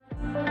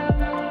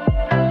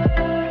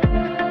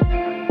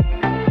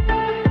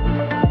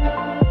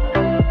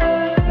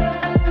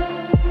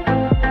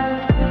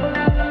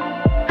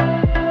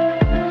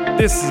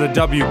This is a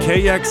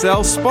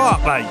WKXL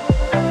Spotlight.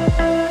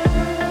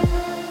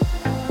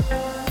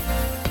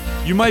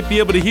 You might be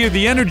able to hear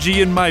the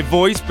energy in my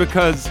voice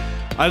because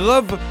I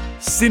love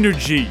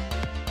synergy.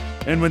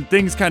 And when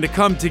things kind of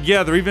come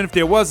together, even if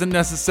there wasn't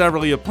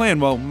necessarily a plan.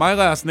 Well, my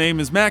last name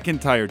is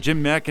McIntyre,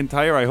 Jim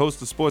McIntyre. I host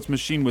the Sports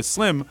Machine with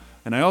Slim,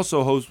 and I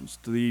also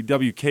host the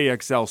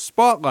WKXL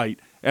Spotlight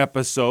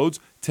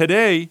episodes.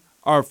 Today,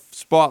 our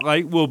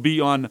spotlight will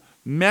be on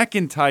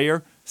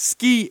McIntyre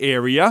Ski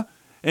Area,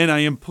 and I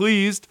am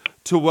pleased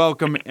to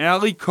welcome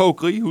Aly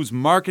Coakley, who's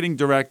Marketing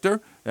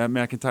Director at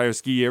McIntyre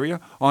Ski Area,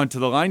 onto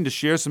the line to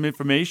share some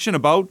information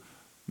about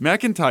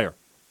McIntyre.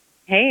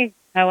 Hey,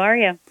 how are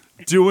you?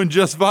 Doing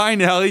just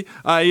fine, Aly.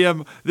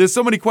 There's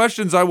so many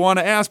questions I want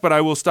to ask, but I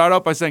will start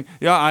out by saying,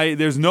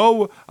 there's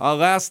no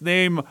last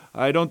name,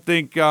 I don't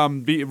think,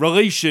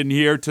 relation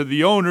here to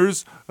the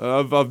owners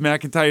of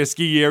McIntyre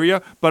Ski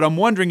Area, but I'm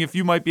wondering if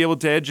you might be able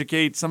to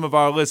educate some of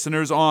our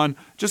listeners on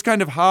just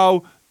kind of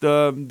how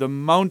the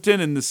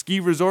mountain and the ski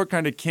resort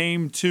kind of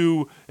came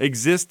to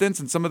existence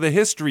and some of the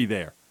history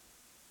there.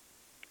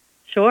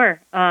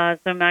 Sure. So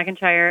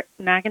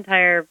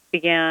McIntyre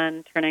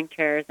began turning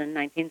chairs in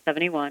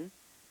 1971.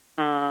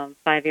 5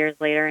 years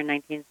later, in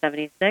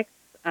 1976,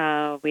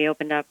 we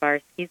opened up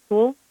our ski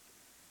school,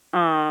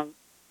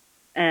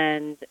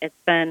 and it's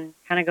been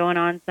kind of going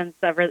on since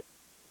ever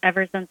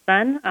since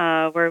then.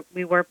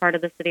 We were part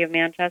of the city of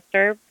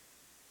Manchester,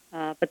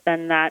 but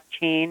then that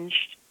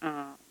changed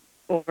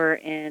over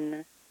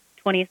in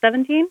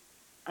 2017.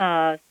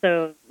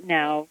 So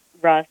now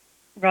Russ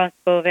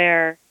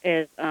Bovair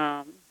is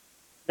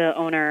the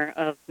owner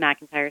of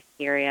McIntyre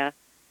Ski Area,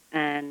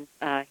 and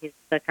he's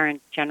the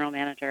current general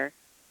manager.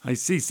 I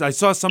see. I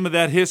saw some of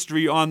that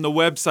history on the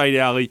website,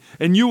 Aly.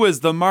 And you as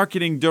the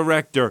marketing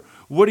director,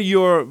 what are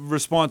your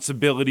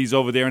responsibilities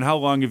over there, and how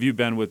long have you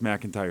been with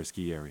McIntyre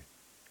Ski Area?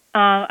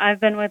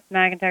 I've been with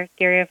McIntyre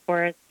Ski Area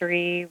for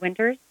 3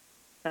 winters,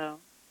 so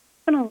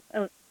it's been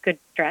a good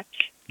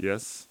stretch.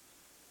 Yes.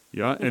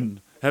 Yeah,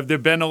 and have there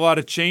been a lot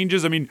of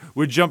changes? I mean,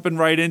 we're jumping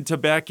right into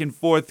back and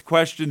forth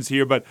questions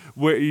here, but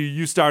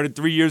you started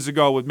 3 years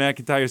ago with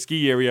McIntyre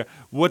Ski Area.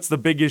 What's the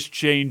biggest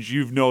change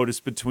you've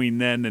noticed between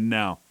then and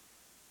now?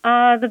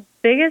 The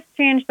biggest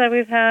change that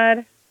we've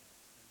had,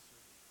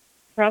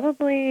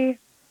 probably,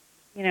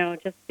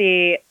 just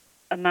the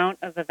amount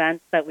of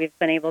events that we've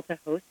been able to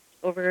host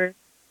over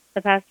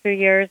the past few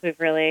years. We've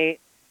really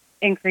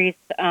increased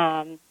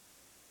our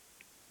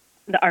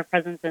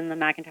presence in the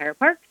McIntyre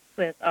Parks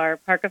with our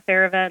Park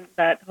Affair event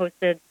that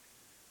hosted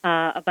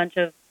a bunch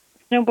of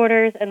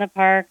snowboarders in the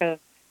park of,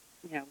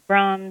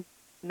 Brahms,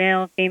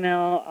 male,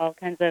 female, all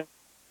kinds of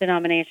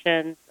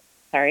denominations.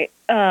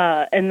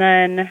 And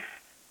then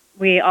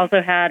we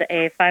also had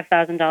a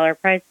 $5,000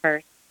 prize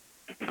purse.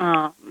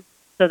 So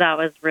that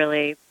was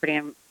really pretty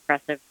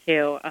impressive,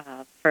 too,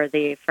 for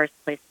the first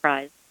place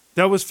prize.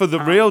 That was for the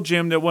rail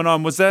jam that went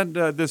on. Was that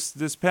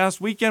this past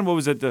weekend? What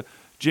was it, the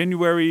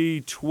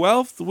January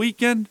 12th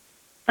weekend?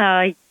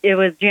 It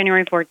was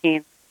January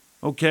 14th.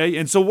 Okay,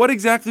 and so what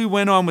exactly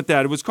went on with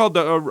that? It was called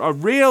a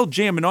rail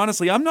jam, and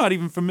honestly, I'm not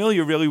even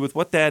familiar really with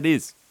what that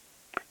is.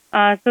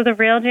 So the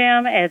rail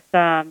jam,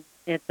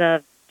 it's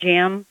a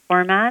jam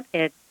format.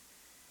 It's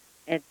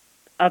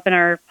up in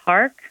our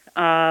park.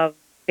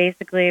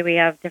 Basically, we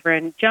have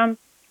different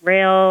jumps,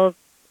 rails,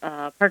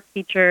 park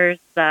features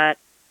that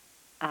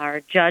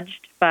are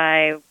judged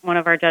by one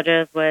of our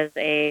judges was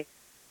a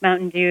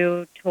Mountain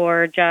Dew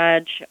Tour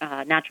judge,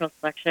 natural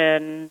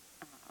selection,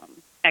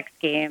 X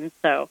Games.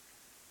 So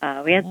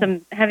we had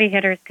some heavy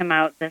hitters come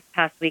out this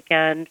past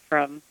weekend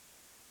from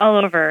all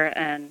over,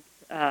 and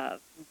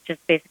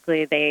just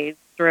basically they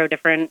throw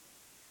different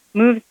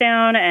moves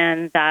down,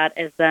 and that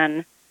is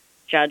then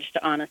judged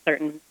on a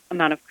certain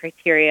amount of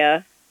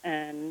criteria.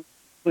 And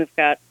we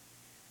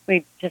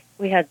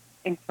had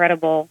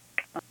incredible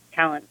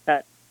talent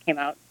that came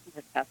out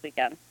this past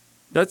weekend.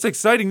 That's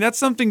exciting. That's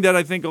something that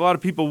I think a lot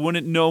of people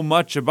wouldn't know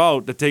much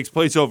about that takes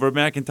place over at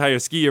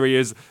McIntyre Ski Area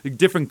is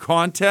different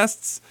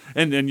contests,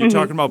 and you're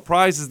talking about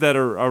prizes that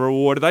are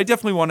awarded. I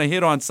definitely want to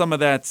hit on some of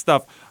that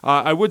stuff.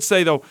 I would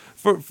say, though,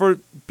 for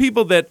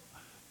people that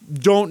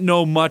don't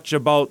know much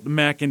about the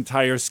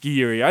McIntyre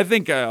Ski Area, I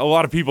think a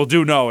lot of people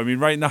do know. I mean,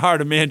 right in the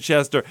heart of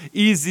Manchester,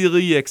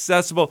 easily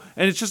accessible,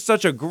 and it's just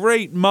such a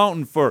great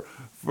mountain for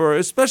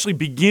especially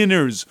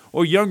beginners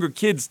or younger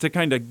kids to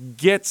kind of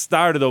get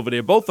started over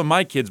there. Both of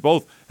my kids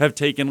have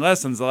taken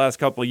lessons the last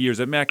couple of years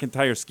at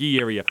McIntyre Ski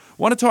Area.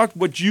 Want to talk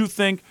what you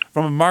think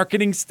from a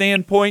marketing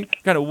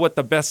standpoint, kind of what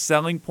the best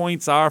selling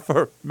points are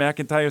for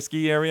McIntyre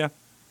Ski Area?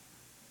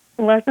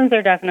 Lessons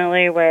are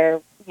definitely where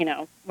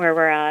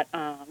we're at.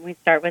 We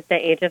start with the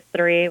age of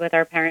 3 with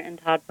our parent and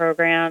Todd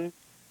programs.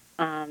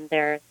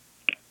 They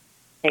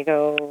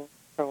go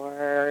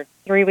for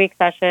 3-week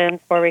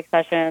sessions, 4-week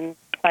sessions,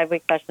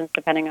 5-week sessions,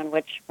 depending on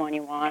which one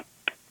you want.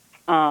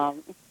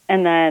 And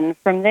then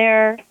from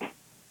there,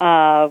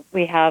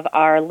 we have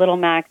our Little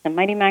Max and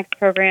Mighty Max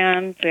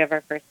programs. We have our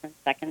first and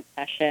second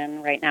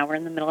session. Right now, we're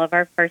in the middle of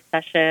our first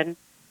session.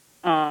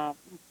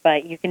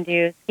 But you can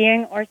do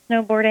skiing or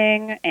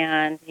snowboarding,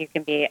 and you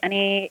can be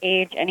any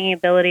age, any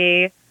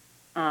ability,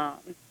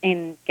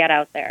 and get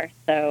out there.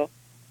 So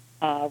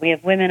we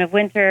have Women of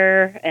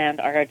Winter and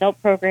our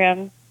adult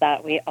programs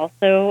that we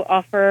also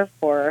offer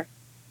for,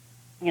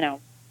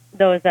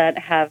 those that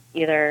have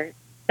either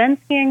been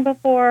skiing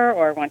before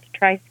or want to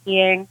try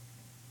skiing.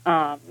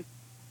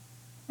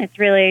 It's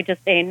really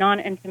just a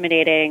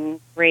non-intimidating,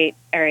 great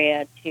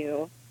area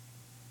to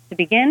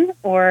begin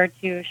or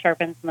to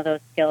sharpen some of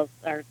those skills.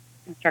 Our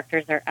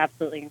instructors are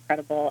absolutely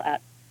incredible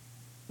at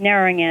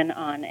narrowing in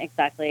on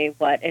exactly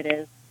what it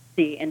is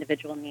the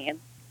individual needs.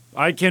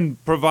 I can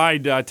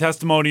provide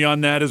testimony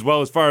on that as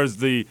well as far as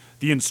the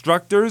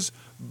instructors,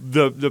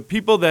 the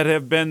people that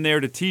have been there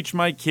to teach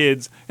my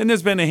kids, and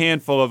there's been a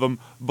handful of them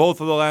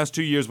both of the last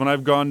 2 years when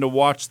I've gone to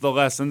watch the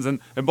lessons, and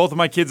both of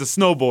my kids are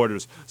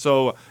snowboarders.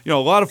 So, a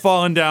lot of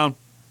falling down,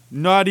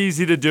 not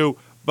easy to do,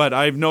 but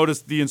I've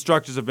noticed the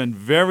instructors have been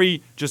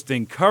very just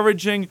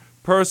encouraging,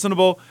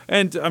 personable,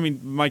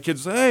 and my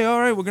kids say, hey, all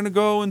right, we're gonna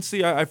go and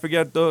see. I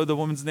forget the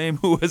woman's name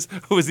who was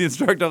the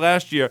instructor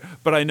last year,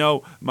 but I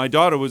know my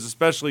daughter was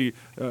especially,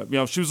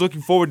 she was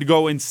looking forward to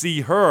go and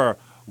see her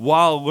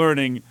while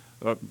learning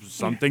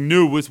something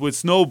new with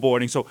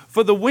snowboarding. So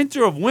for the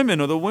Winter of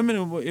Women or the Women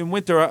in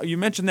Winter, you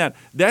mentioned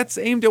that's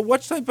aimed at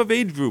what type of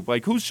age group?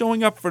 Like who's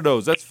showing up for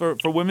those? That's for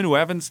women who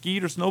haven't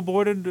skied or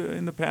snowboarded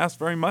in the past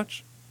very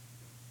much?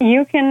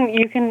 You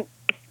can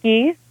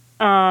ski.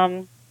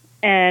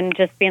 And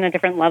just be in a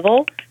different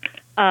level.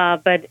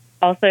 But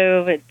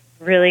also it's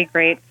really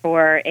great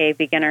for a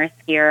beginner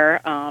skier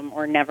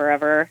or never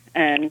ever.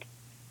 And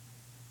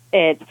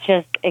it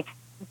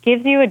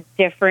gives you a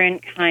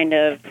different kind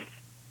of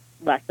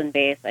lesson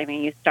base.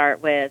 You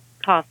start with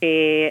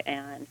coffee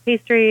and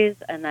pastries,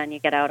 and then you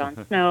get out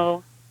on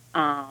snow,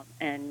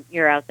 and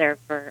you're out there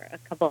for a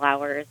couple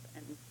hours.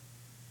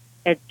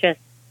 And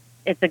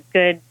it's a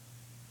good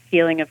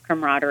feeling of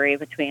camaraderie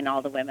between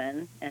all the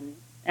women. And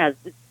as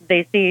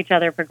they see each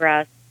other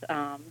progress,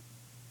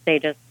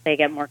 they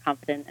get more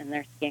confident in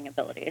their skiing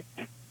abilities.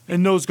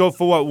 And those go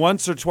for what,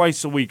 once or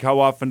twice a week? How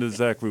often does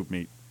that group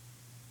meet?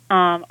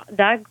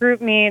 That group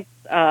meets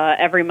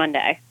every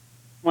Monday,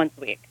 once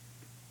a week.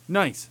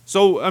 Nice.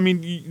 So,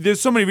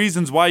 there's so many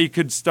reasons why you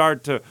could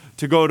start to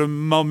go to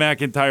Mount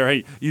McIntyre.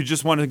 Hey, you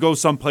just want to go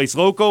someplace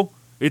local?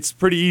 It's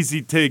pretty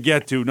easy to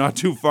get to, not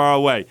too far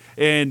away.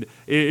 And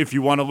if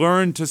you want to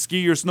learn to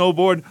ski or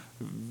snowboard,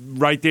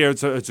 right there,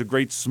 it's a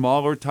great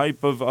smaller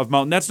type of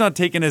mountain. That's not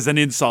taken as an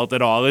insult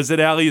at all, is it,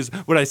 Aly?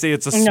 Would I say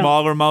it's a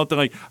smaller mountain?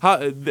 Like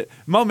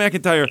Mount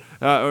McIntyre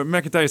or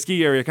McIntyre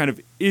Ski Area, kind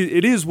of,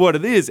 it is what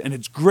it is, and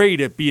it's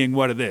great at being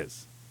what it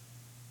is.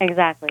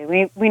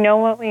 Exactly. We know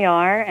what we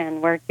are,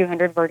 and we're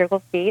 200 vertical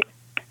feet.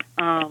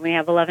 We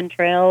have 11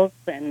 trails,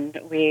 and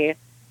we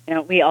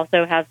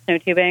also have snow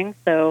tubing.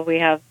 So we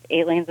have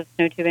 8 lanes of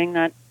snow tubing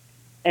that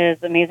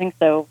is amazing.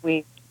 So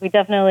we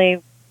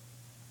definitely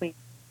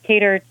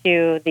cater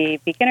to the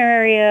beginner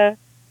area,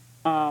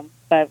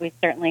 but we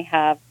certainly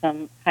have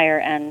some higher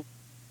end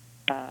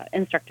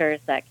instructors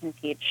that can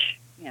teach,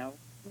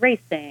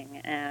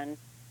 racing and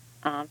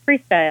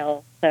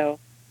freestyle. So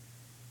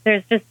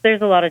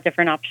there's a lot of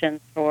different options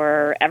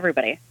for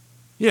everybody.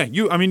 Yeah,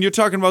 you're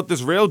talking about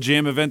this Rail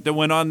Jam event that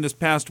went on this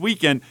past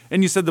weekend,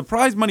 and you said the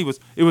prize money was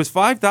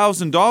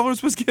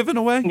 $5,000 was given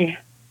away?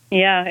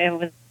 Yeah, it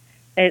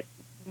was.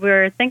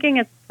 We're thinking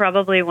it's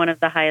probably one of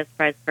the highest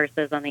prize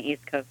purses on the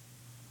East Coast.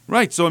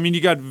 Right, so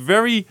you got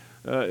very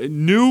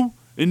new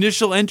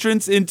initial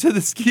entrants into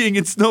the skiing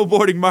and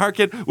snowboarding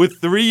market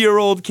with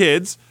 3-year-old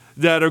kids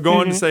that are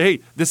going to say,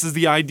 hey, this is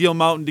the ideal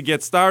mountain to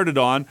get started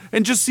on,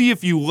 and just see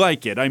if you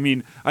like it.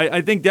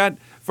 I think that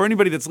for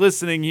anybody that's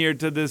listening here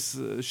to this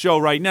show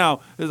right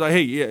now, is like,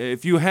 hey,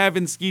 if you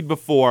haven't skied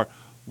before,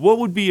 what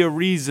would be a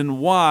reason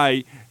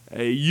why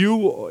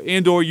you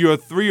and or your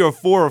 3 or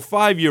 4 or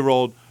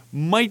 5-year-old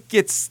might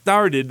get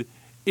started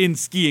in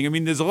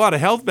skiing? There's a lot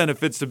of health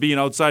benefits to being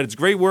outside. It's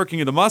great working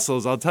in the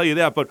muscles, I'll tell you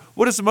that. But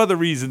what are some other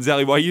reasons,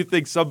 Aly, why you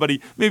think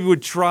somebody maybe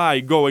would try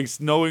going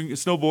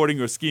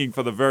snowboarding or skiing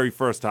for the very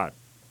first time?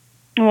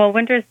 Well,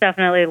 winter's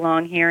definitely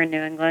long here in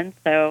New England,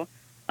 so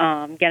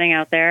getting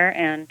out there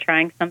and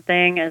trying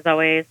something is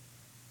always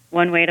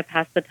one way to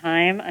pass the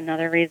time.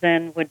 Another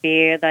reason would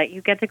be that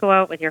you get to go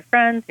out with your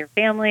friends, your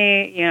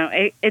family.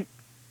 It's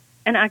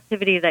an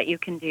activity that you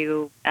can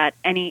do at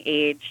any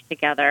age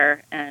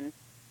together, and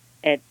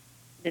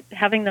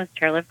having those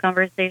chairlift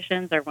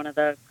conversations are one of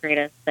the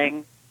greatest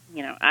things,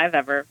 I've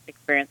ever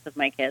experienced with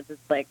my kids.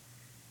 It's like,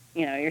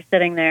 you're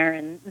sitting there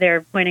and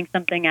they're pointing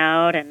something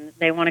out and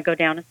they want to go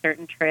down a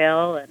certain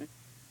trail. And,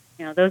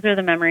 those are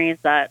the memories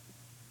that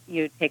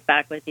you take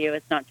back with you.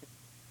 It's not just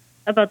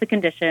about the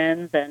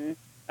conditions and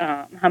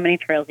how many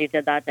trails you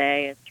did that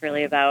day. It's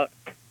really about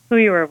who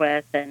you were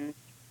with and,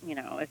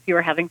 if you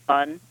were having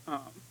fun.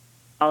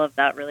 All of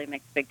that really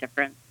makes a big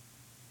difference.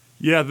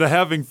 Yeah, the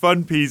having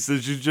fun piece,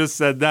 as you just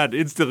said that,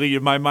 instantly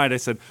in my mind I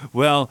said,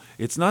 well,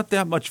 it's not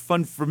that much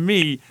fun for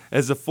me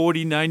as a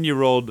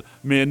 49-year-old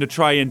man to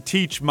try and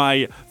teach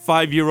my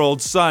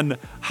 5-year-old son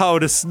how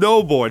to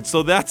snowboard.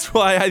 So that's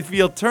why I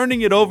feel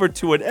turning it over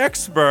to an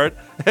expert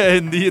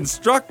and the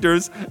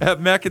instructors at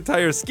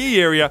McIntyre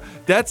Ski Area,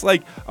 that's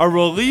like a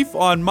relief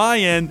on my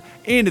end,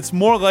 and it's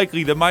more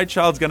likely that my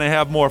child's going to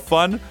have more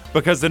fun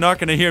because they're not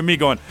going to hear me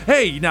going,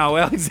 hey, now,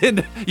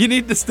 Alexander, you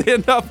need to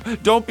stand up.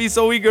 Don't be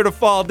so eager to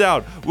fall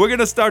down. We're going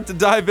to start to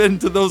dive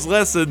into those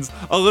lessons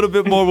a little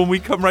bit more when we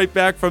come right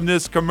back from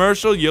this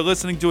commercial. You're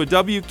listening to a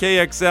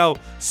WKXL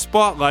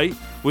Spotlight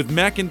with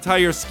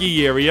McIntyre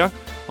Ski Area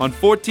on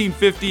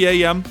 1450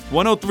 AM,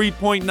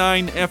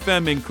 103.9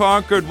 FM in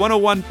Concord,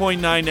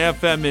 101.9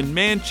 FM in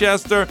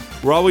Manchester.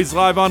 We're always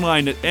live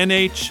online at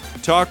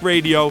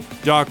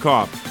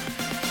nhtalkradio.com.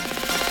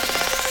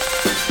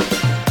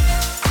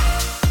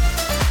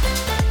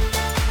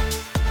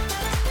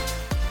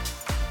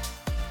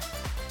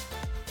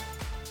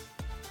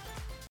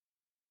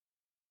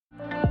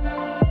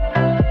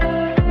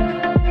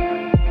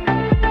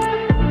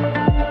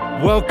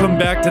 Welcome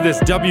back to this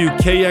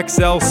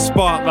WKXL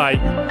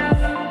Spotlight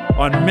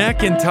on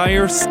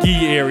McIntyre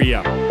Ski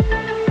Area.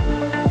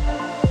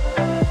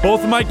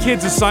 Both of my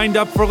kids are signed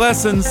up for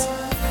lessons.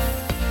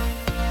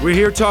 We're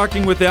here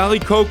talking with Aly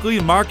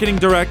Coakley, Marketing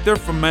Director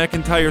from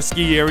McIntyre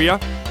Ski Area.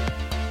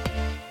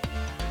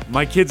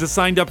 My kids are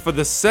signed up for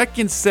the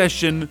second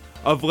session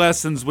of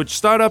lessons, which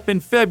start up in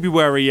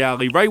February,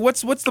 Aly, right?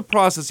 What's the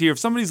process here? If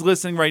somebody's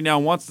listening right now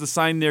and wants to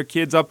sign their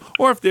kids up,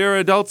 or if they're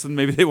adults and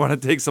maybe they want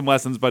to take some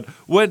lessons, but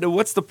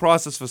what's the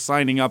process for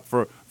signing up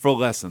for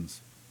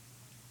lessons?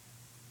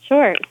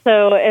 Sure.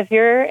 So if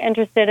you're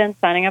interested in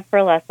signing up for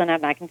a lesson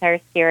at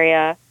McIntyre Ski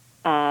Area,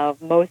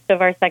 most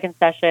of our second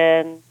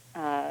session,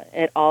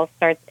 it all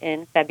starts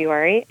in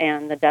February,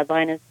 and the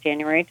deadline is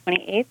January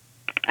 28th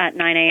at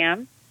 9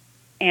 a.m.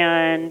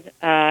 And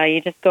you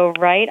just go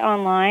right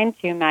online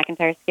to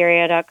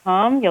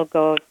McIntyreSkiArea.com. You'll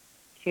go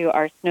to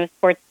our snow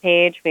sports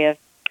page. We have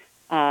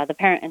the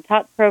Parent and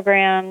Tots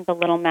program, the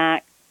Little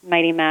Max,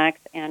 Mighty Max,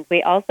 and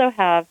we also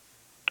have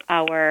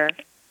our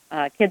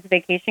kids'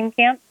 vacation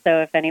camp.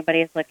 So if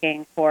anybody's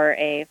looking for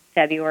a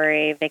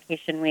February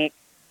vacation week,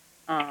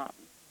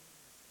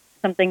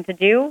 something to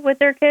do with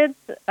their kids,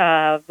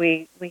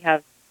 we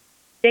have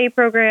day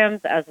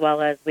programs as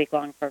well as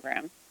week-long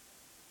programs.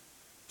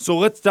 So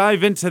let's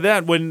dive into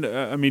that.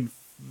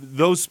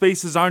 Those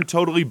spaces aren't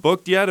totally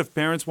booked yet. If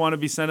parents want to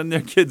be sending their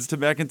kids to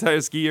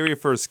McIntyre Ski Area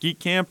for a ski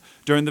camp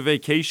during the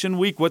vacation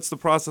week, what's the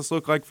process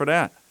look like for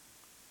that?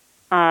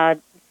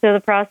 So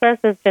the process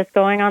is just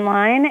going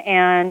online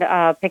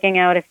and picking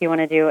out if you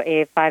want to do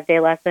a 5-day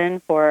lesson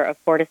for a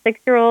 4 to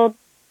 6-year-old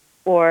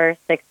or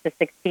 6 to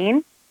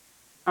 16.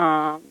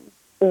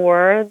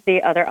 Or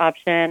the other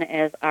option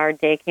is our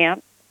day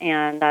camp,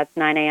 and that's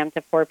 9 a.m.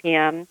 to 4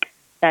 p.m.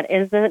 That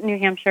is the New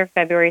Hampshire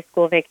February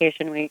School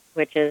Vacation Week,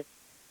 which is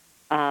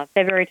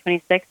February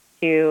 26th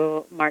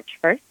to March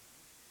 1st.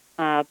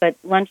 But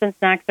lunch and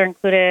snacks are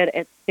included.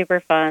 It's super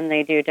fun.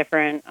 They do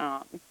different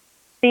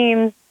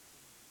themes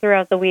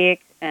throughout the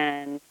week,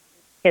 and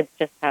kids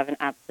just have an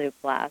absolute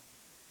blast.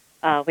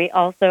 We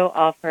also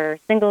offer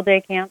single-day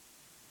camps,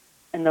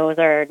 and those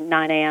are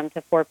 9 a.m.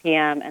 to 4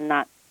 p.m., and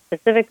that's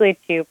specifically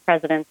to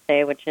President's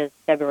Day, which is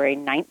February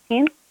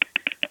 19th.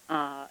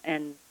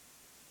 And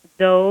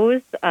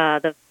those,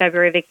 the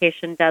February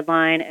vacation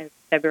deadline is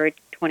February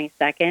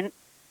 22nd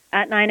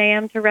at 9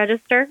 a.m. to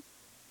register.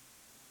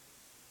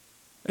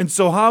 And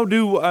so how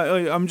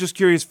I'm just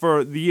curious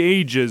for the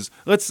ages.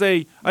 Let's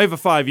say I have a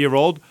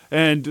 5-year-old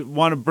and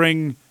want to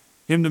bring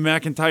him to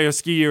McIntyre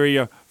Ski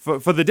Area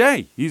for the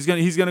day. He's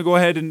gonna go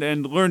ahead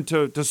and learn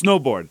to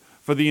snowboard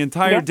for the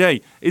entire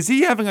day. Is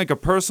he having like a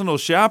personal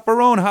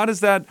chaperone? How does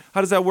that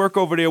work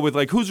over there with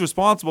like who's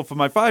responsible for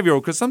my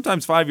 5-year-old? Because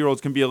sometimes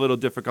 5-year-olds can be a little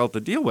difficult to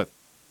deal with.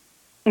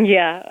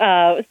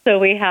 Yeah, so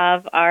we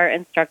have our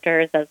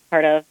instructors as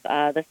part of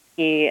the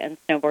ski and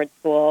snowboard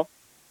school,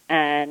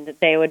 and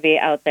they would be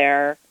out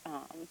there.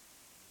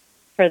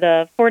 For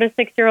the 4 to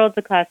 6-year-olds,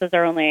 the classes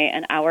are only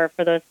an hour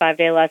for those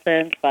 5-day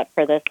lessons, but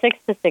for the 6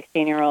 to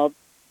 16-year-olds,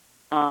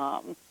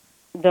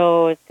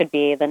 those could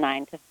be the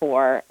 9 to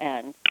 4,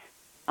 and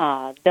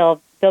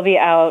they'll be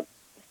out.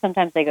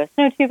 Sometimes they go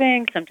snow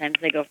tubing, sometimes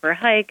they go for a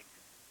hike.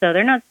 So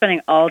they're not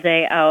spending all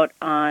day out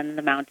on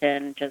the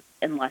mountain just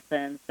in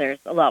lessons. There's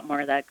a lot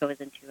more that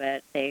goes into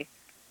it. They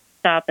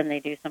stop and they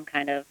do some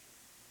kind of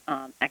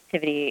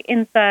activity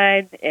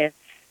inside if,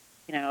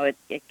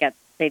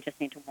 they just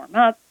need to warm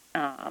up.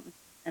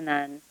 And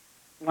then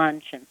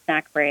lunch and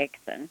snack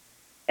breaks. And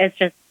it's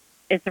a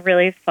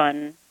really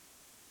fun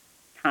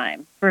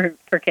time for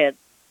kids.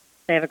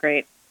 They have a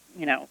great,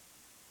 they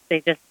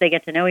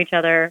get to know each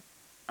other.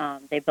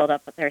 They build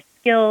up their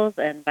skills.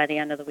 And by the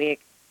end of the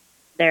week,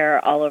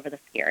 they're all over the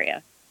ski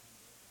area.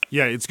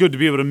 Yeah, it's good to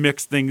be able to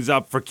mix things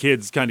up for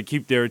kids, kind of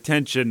keep their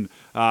attention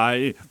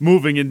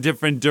moving in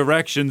different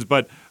directions.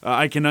 But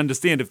I can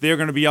understand if they're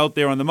going to be out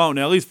there on the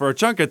mountain, at least for a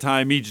chunk of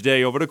time each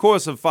day over the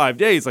course of 5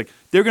 days, like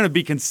they're going to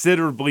be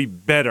considerably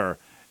better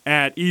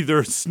at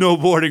either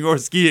snowboarding or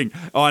skiing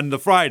on the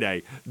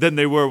Friday than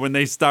they were when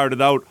they started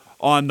out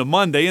on the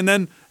Monday. And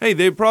then, hey,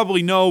 they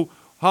probably know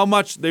how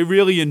much they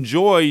really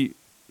enjoy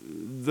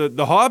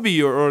the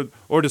hobby or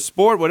the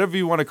sport, whatever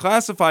you want to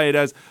classify it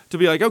as, to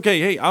be like,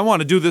 okay, hey, I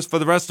want to do this for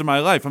the rest of my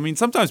life. I mean,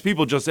 sometimes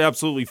people just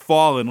absolutely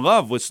fall in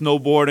love with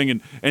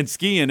snowboarding and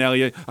skiing.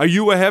 Elliot, are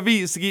you a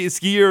heavy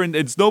skier and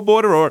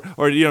snowboarder,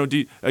 or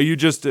are you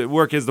just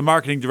work as the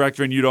marketing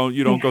director and you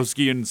don't go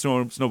skiing and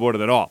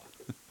snowboarding at all?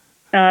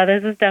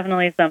 This is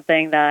definitely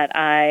something that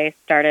I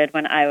started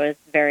when I was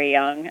very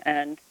young,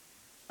 and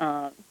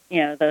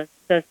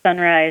those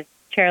sunrise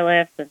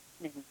chairlifts and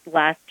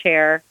last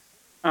chair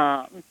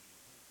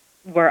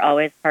were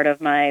always part of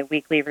my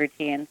weekly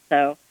routine.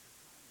 So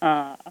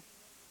right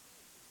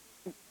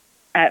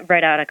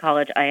out of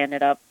college, I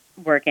ended up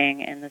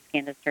working in the ski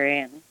industry,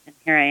 and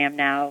here I am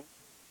now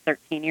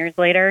 13 years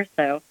later.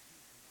 So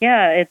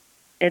yeah,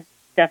 it's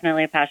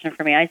definitely a passion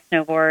for me. I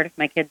snowboard,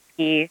 my kids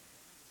ski,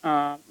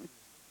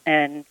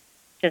 and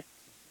just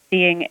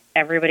seeing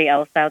everybody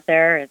else out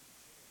there,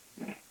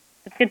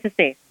 it's good to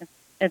see.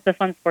 It's a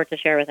fun sport to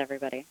share with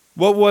everybody.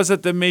 What was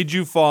it that made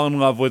you fall in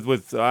love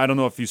with I don't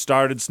know if you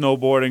started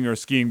snowboarding or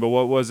skiing, but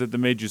what was it that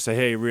made you say,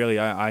 hey, really,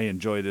 I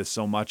enjoy this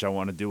so much, I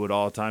want to do it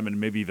all the time and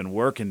maybe even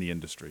work in the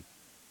industry?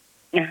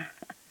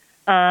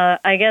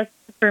 I guess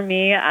for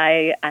me,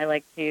 I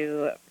like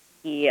to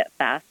ski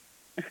fast.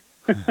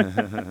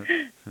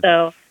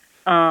 So,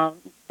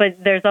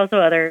 but there's also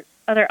other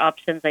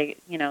options. Like,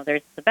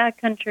 there's the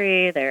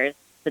backcountry, there's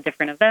the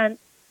different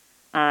events.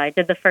 I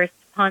did the first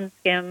pond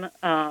skim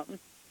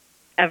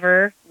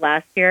ever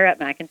last year at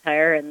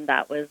McIntyre, and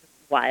that was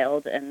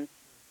wild and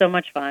so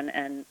much fun.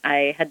 And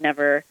I had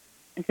never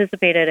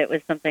anticipated it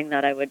was something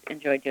that I would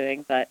enjoy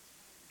doing. But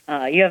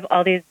you have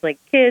all these like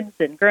kids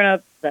and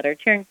grown-ups that are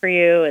cheering for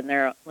you, and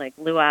they're like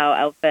luau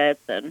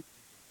outfits, and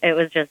it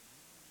was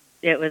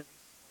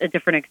a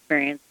different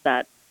experience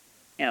that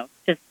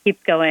just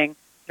keeps going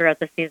throughout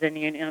the season.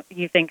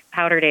 You think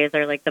powder days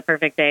are like the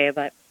perfect day,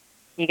 but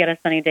you get a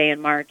sunny day in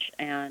March,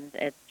 and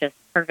it's just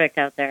perfect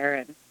out there,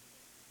 and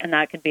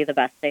that could be the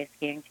best day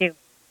skiing too.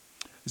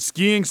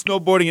 Skiing,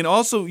 snowboarding, and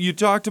also you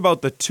talked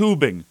about the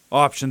tubing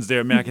options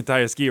there at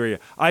McIntyre Ski Area.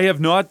 I have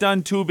not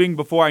done tubing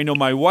before. I know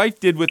my wife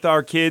did with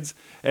our kids,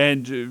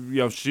 and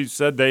she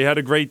said they had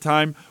a great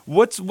time.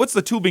 What's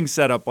the tubing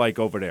setup like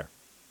over there?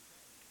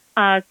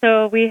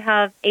 So we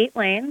have 8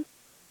 lanes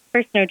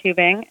for snow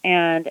tubing,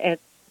 and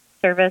it's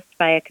serviced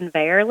by a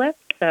conveyor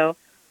lift. So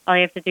all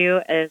you have to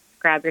do is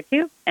grab your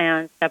tube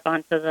and step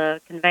onto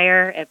the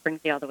conveyor. It brings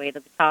you all the way to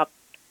the top,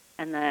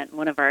 and then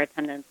one of our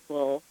attendants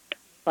will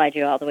slide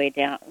you all the way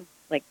down,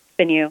 like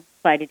spin you,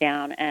 slide you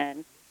down.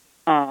 And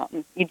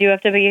you do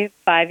have to be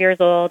 5 years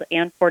old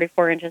and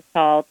 44 inches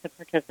tall to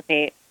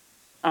participate.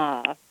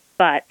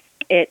 But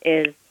it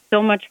is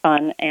so much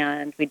fun,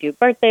 and we do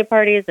birthday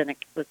parties and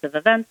exclusive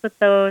events with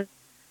those,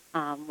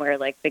 where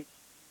like big,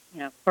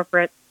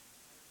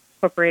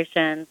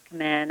 corporations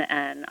come in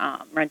and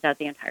rent out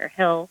the entire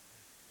hill.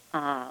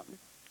 And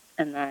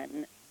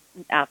then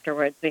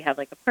afterwards we have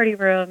like a party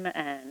room,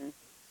 and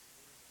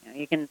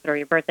you can throw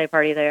your birthday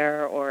party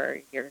there, or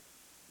your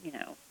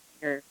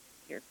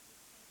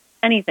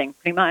anything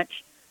pretty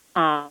much.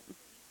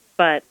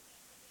 But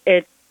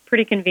it's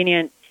pretty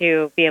convenient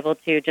to be able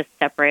to just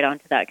step right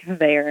onto that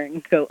conveyor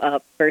and go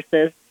up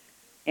versus,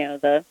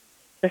 the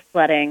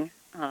sledding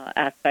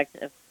aspect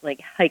of like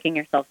hiking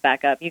yourself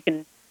back up. You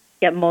can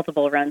get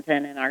multiple runs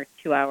in our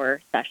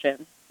 2-hour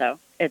session. So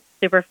it's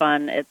super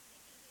fun. It's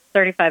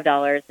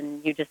 $35,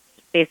 and you just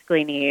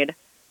basically need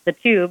the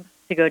tube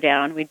to go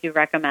down. We do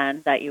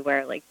recommend that you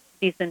wear like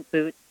decent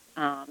boots,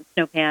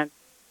 snow pants,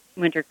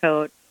 winter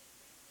coat,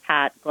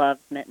 hat,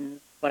 gloves,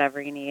 mittens,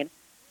 whatever you need.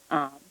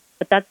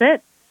 But that's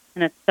it,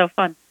 and it's so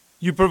fun.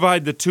 You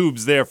provide the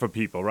tubes there for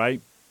people,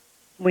 right?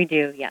 We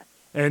do, yes.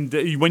 And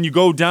when you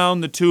go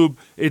down the tube,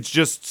 it's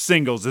just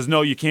singles.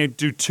 You can't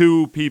do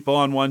 2 people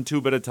on one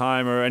tube at a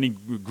time, or any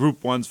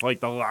group ones like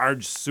the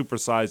large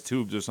supersized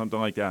tubes or something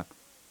like that.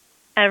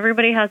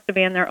 Everybody has to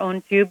be in their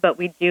own tube, but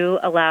we do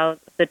allow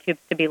the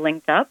tubes to be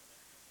linked up.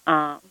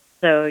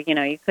 So,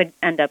 you could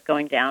end up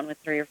going down with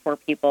 3 or 4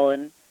 people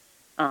and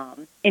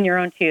in your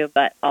own tube,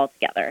 but all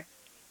together.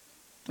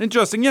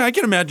 Interesting. Yeah, I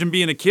can imagine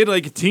being a kid,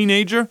 like a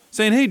teenager,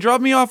 saying, hey, drop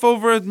me off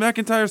over at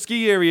McIntyre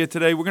Ski Area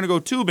today. We're going to go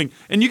tubing.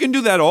 And you can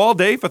do that all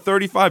day for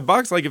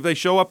 $35. Like if they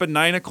show up at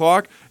 9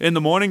 o'clock in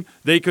the morning,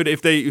 they could,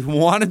 if they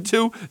wanted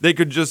to, they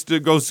could just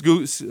go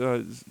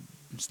snow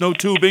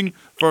tubing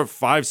for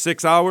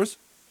 5-6 hours.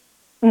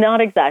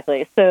 Not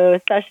exactly. So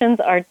sessions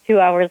are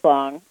 2 hours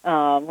long.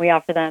 We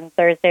offer them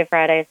Thursday,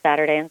 Friday,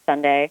 Saturday, and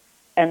Sunday,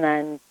 and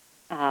then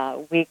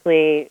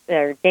weekly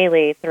or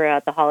daily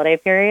throughout the holiday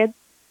periods.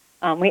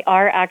 We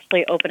are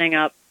actually opening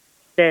up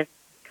this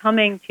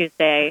coming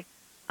Tuesday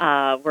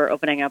we're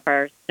opening up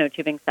our snow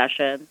tubing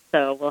session.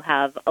 So we'll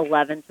have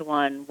 11 to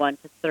 1, 1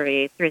 to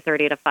 3,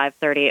 3:30 to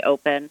 5:30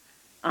 open,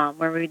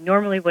 where we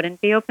normally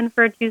wouldn't be open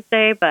for a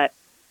Tuesday, but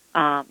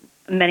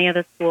many of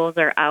the schools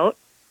are out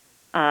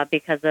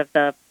because of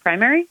the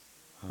primary.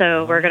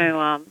 So we're going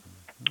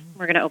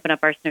to open up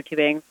our snow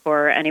tubing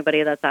for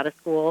anybody that's out of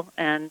school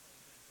and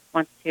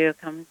wants to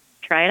come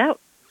try it out.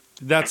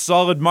 That's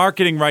solid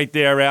marketing right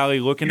there, Aly.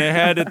 Looking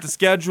ahead at the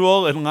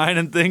schedule and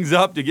lining things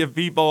up to give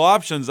people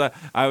options.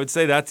 I would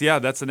say that's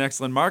an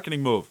excellent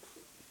marketing move.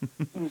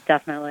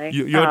 Definitely.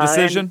 Your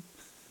decision?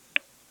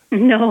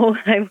 No,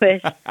 I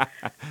wish.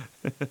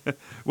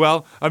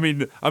 Well, I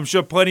mean, I'm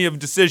sure plenty of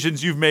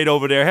decisions you've made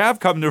over there have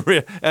come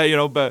to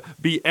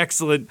be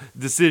excellent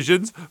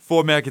decisions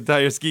for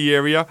McIntyre Ski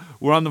Area.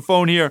 We're on the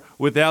phone here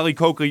with Aly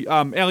Coakley.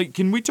 Aly,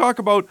 can we talk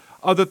about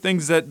other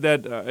things that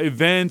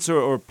events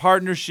or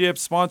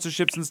partnerships,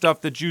 sponsorships and stuff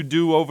that you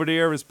do over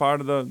there as part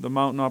of the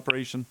mountain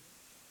operation?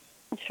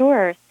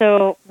 Sure.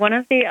 So one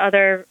of the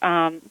other,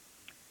 or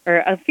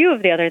a few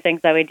of the other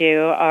things that we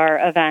do are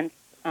events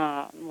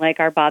like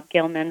our Bob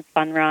Gilman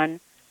Fun Run.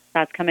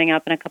 That's coming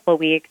up in a couple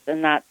of weeks,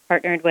 and that's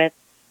partnered with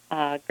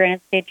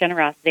Granite State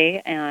Generosity,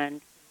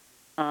 and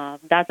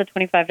that's a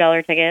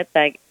 $25 ticket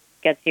that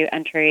gets you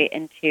entry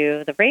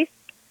into the race,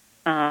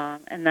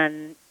 and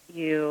then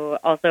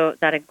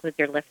that includes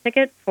your lift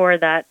ticket for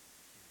that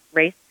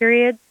race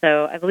period.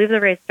 So I believe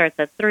the race starts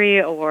at 3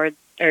 awards,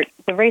 or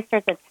the race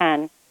starts at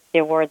 10. The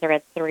awards are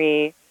at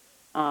 3,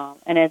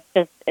 and it's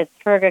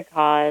for a good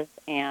cause,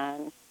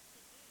 and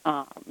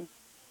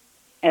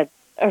it's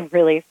a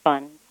really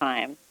fun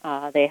time.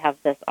 They have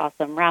this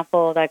awesome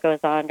raffle that goes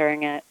on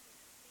during it.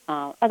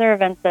 Other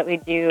events that we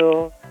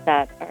do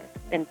that are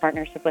in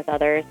partnership with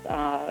others,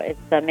 it's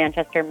the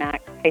Manchester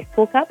Mac High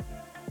School Cup.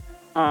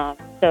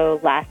 So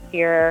last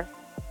year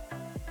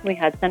we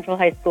had Central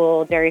High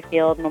School,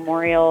 Derryfield,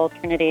 Memorial,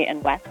 Trinity,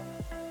 and West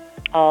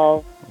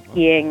all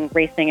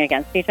racing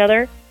against each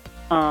other.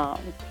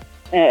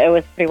 It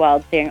was pretty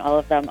wild seeing all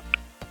of them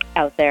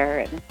out there.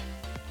 And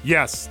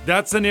yes,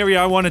 that's an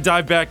area I want to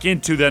dive back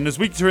into then. As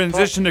we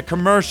transition to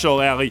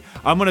commercial, Aly,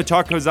 I'm going to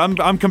talk because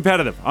I'm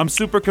competitive. I'm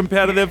super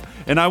competitive,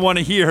 and I want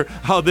to hear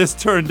how this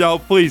turned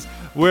out, please.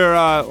 We're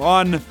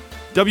on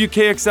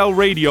WKXL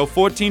Radio,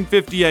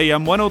 1450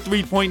 AM,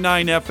 103.9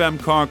 FM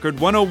Concord,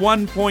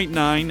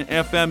 101.9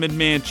 FM in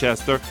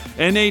Manchester,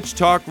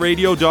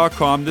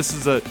 NHTalkRadio.com. This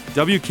is a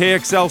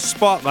WKXL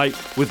Spotlight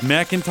with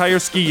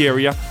McIntyre Ski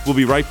Area. We'll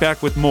be right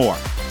back with more.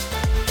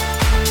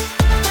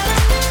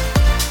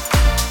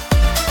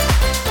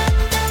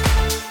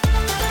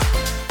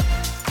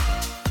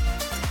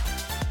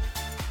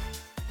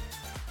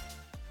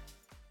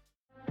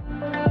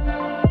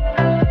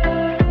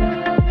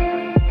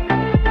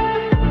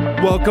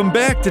 Welcome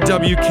back to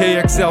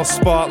WKXL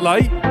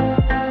Spotlight.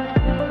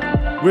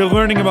 We're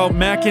learning about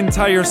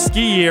McIntyre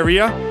Ski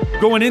Area,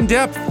 going in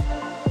depth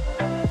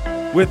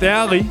with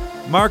Aly,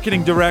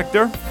 Marketing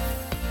Director.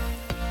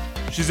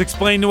 She's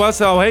explained to us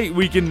how,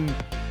 we can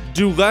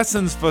do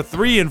lessons for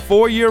 3- and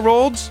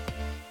 4-year-olds.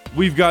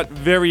 We've got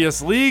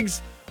various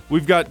leagues.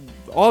 We've got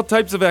all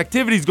types of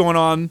activities going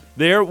on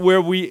there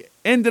where we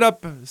ended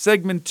up,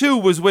 segment 2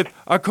 was with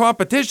a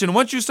competition.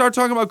 Once you start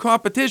talking about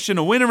competition,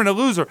 a winner and a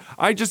loser,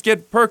 I just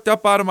get perked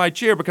up out of my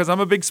chair because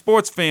I'm a big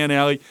sports fan,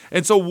 Aly.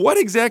 And so what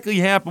exactly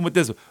happened with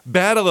this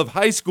battle of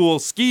high school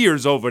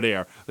skiers over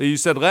there? You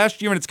said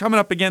last year, and it's coming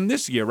up again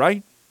this year,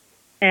 right?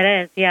 it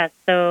is, yes.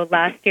 So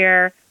last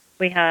year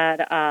we had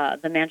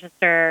the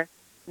Manchester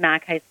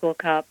Mac High School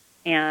Cup,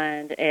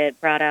 and it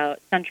brought out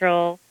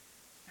Central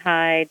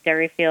High,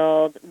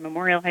 Derryfield,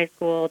 Memorial High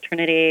School,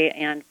 Trinity,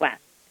 and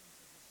West.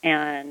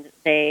 And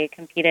they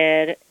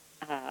competed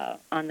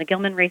on the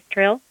Gilman Race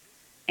Trail,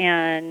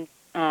 and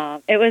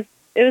it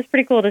was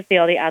pretty cool to see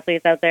all the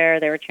athletes out there.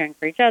 They were cheering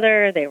for each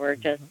other. They were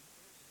just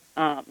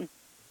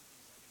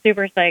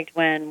super psyched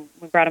when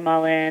we brought them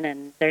all in,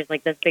 and there's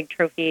like this big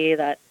trophy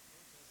that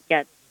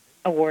gets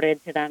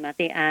awarded to them at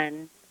the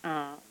end.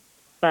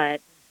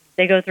 But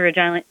they go through a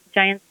giant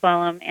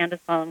slalom and a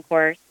slalom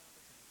course.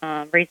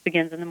 Race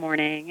begins in the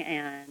morning,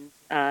 and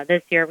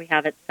this year we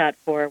have it set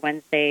for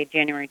Wednesday,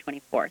 January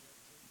 24th.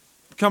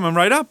 Coming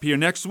right up here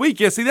next week.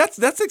 Yeah, see,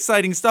 that's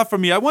exciting stuff for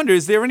me. I wonder,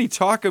 is there any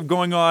talk of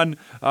going on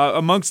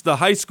amongst the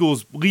high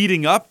schools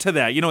leading up to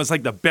that? You know, it's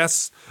like the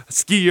best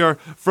skier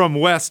from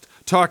West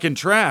talking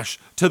trash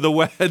to the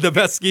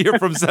best skier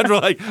from Central.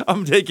 Like,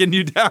 I'm taking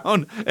you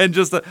down. And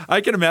just,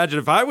 I can imagine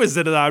if I was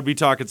in it, I'd be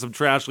talking some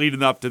trash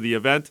leading up to the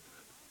event.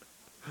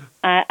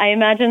 I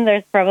imagine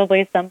there's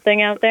probably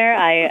something out there.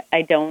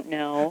 I don't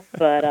know,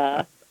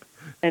 but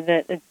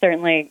it's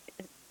certainly,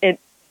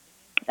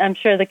 I'm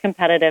sure the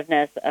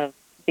competitiveness of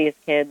these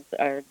kids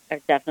are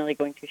definitely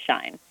going to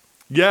shine.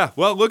 Yeah,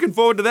 well, looking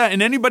forward to that.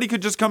 And anybody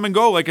could just come and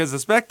go, like as a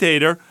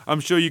spectator. I'm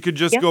sure you could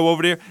just go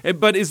over there.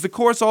 But is the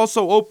course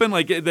also open?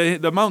 Like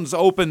the mountain's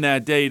open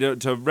that day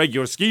to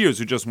regular skiers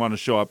who just want to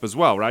show up as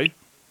well, right?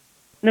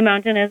 The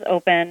mountain is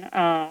open,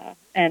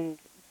 and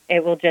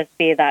it will just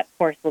be that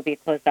course will be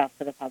closed off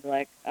to the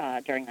public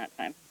during that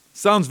time.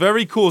 Sounds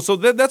very cool. So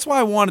that's why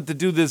I wanted to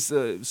do this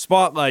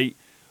spotlight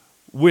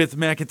with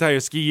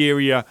McIntyre Ski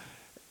Area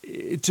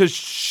to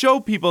show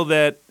people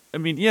that, I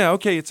mean, yeah,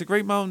 okay, it's a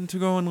great mountain to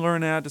go and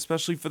learn at,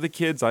 especially for the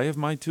kids. I have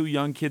my 2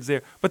 young kids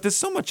there. But there's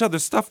so much other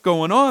stuff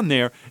going on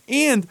there.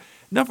 And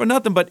not for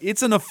nothing, but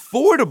it's an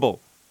affordable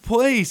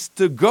place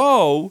to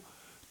go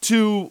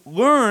to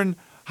learn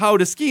how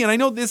to ski. And I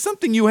know there's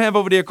something you have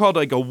over there called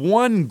like a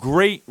one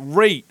great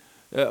rate,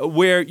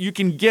 where you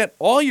can get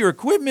all your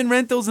equipment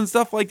rentals and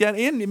stuff like that,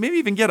 and maybe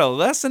even get a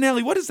lesson,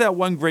 Aly. What is that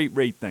one great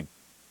rate thing?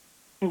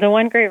 The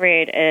one great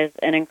rate is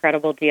an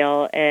incredible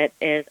deal. It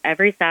is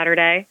every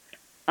Saturday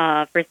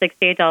for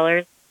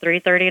 $68,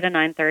 3:30 to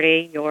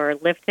 9:30. Your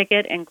lift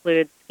ticket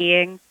includes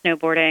skiing,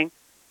 snowboarding,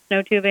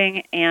 snow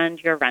tubing,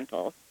 and your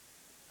rentals.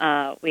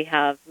 We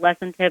have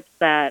lesson tips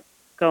that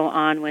go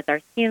on with our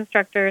ski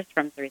instructors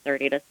from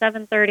 3:30 to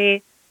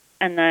 7:30,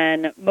 and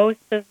then most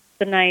of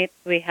the nights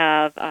we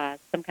have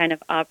some kind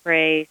of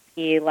après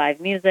ski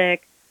live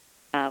music.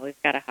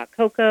 We've got a hot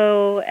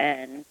cocoa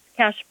and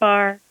cash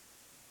bar.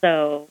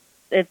 So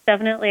it's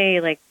definitely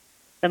like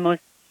the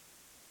most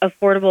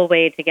affordable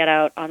way to get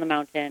out on the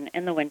mountain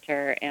in the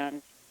winter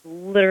and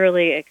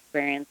literally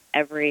experience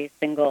every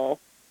single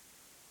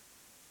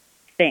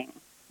thing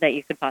that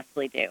you could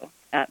possibly do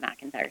at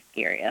McIntyre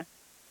Ski Area.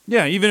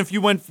 Yeah, even if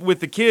you went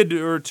with a kid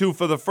or two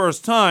for the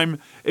first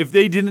time, if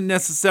they didn't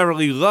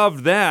necessarily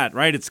love that,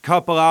 right? It's a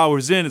couple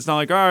hours in. It's not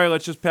like, all right,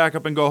 let's just pack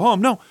up and go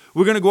home. No,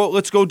 we're going to go,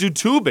 let's go do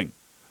tubing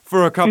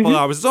for a couple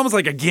hours. It's almost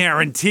like a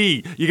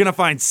guarantee. You're going to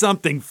find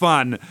something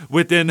fun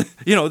within,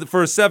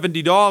 for a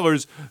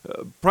 $70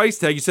 price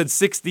tag. You said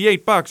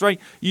 $68, right?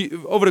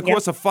 Over the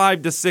course of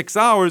 5 to 6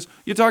 hours,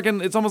 you're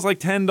talking, it's almost like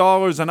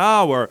 $10 an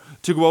hour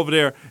to go over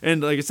there.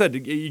 And like I said,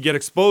 you get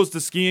exposed to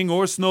skiing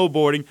or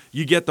snowboarding.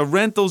 You get the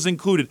rentals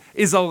included.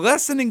 Is a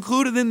lesson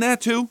included in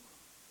that too?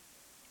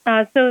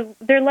 So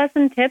they're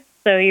lesson tips.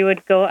 So you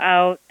would go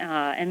out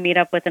and meet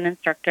up with an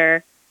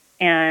instructor,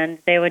 and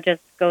they would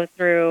just go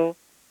through,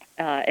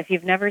 if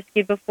you've never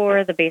skied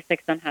before, the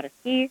basics on how to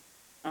ski.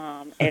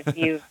 If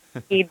you've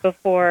skied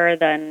before,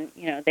 then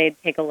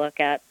they'd take a look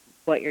at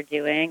what you're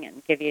doing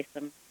and give you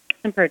some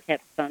pro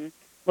tips on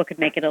what could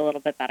make it a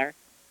little bit better.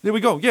 There we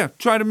go. Yeah,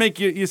 try to make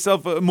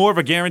yourself more of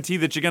a guarantee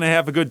that you're going to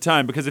have a good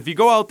time. Because if you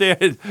go out there,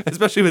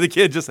 especially with a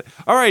kid, just say,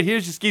 all right,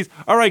 here's your skis.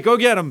 All right, go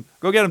get them.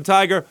 Go get them,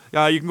 Tiger.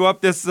 You can go up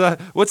this,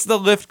 what's the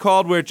lift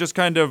called where it just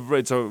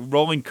it's a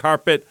rolling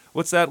carpet?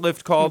 What's that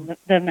lift called?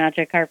 The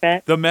magic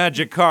carpet. The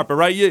magic carpet,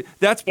 right?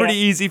 That's pretty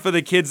easy for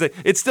the kids.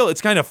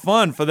 It's kind of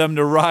fun for them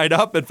to ride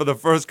up it for the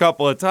first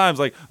couple of times.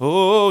 Like,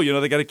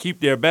 they got to keep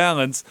their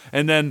balance.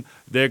 And then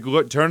they're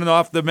turning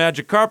off the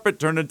magic carpet,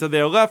 turning to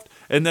their left,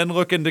 and then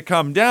looking to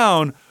come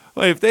down.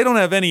 Well, if they don't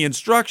have any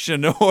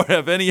instruction or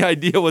have any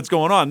idea what's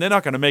going on, they're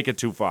not going to make it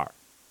too far.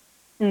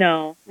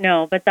 No,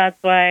 but that's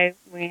why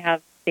we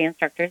have the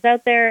instructors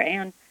out there.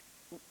 And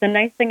the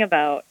nice thing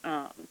about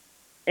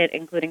it,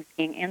 including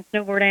skiing and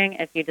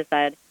snowboarding, if you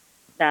decide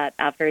that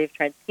after you've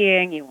tried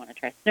skiing, you want to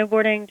try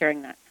snowboarding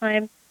during that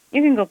time,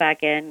 you can go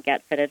back in,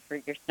 get fitted for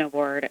your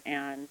snowboard,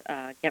 and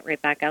get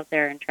right back out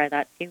there and try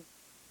that too.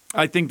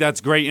 I think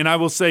that's great. And I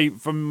will say,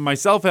 for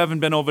myself, having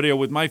been over there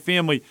with my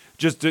family,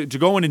 just to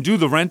go in and do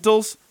the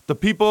rentals, the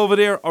people over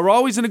there are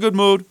always in a good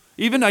mood.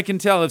 Even I can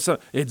tell if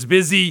it's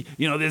busy,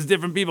 there's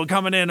different people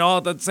coming in all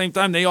at the same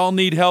time. They all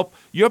need help.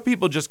 Your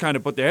people just kind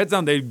of put their heads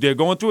down. They're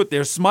going through it.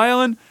 They're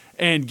smiling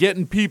and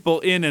getting people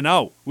in and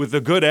out with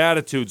a good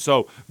attitude.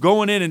 So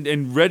going in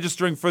and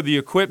registering for the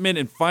equipment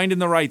and finding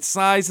the right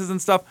sizes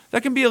and stuff,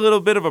 that can be a little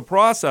bit of a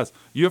process.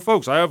 Your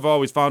folks, I have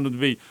always found them to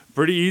be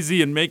pretty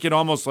easy and make it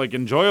almost like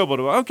enjoyable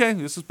to, okay,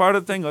 this is part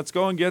of the thing. Let's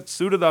go and get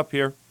suited up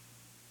here.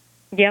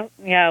 Yeah.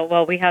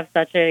 Well, we have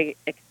such an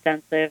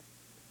extensive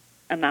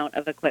amount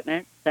of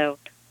equipment, so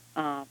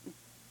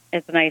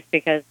it's nice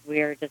because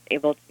we're just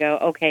able to go,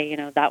 okay,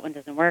 that one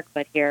doesn't work,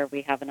 but here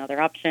we have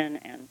another option,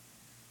 and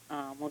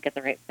we'll get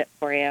the right fit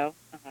for you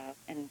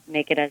and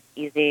make it as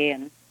easy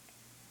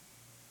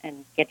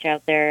and get you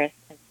out there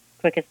as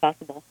quick as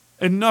possible.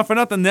 And not for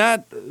nothing,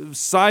 that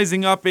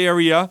sizing up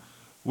area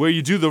where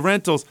you do the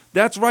rentals,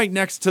 that's right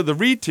next to the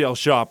retail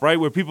shop, right,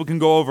 where people can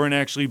go over and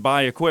actually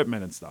buy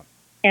equipment and stuff.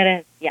 It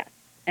is, yes.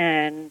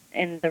 And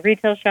in the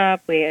retail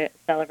shop, we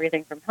sell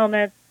everything from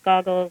helmets,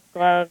 goggles,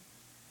 gloves,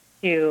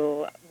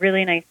 to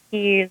really nice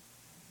skis.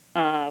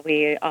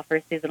 We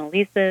offer seasonal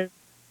leases.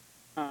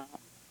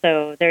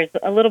 So there's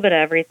a little bit of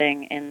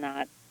everything in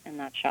that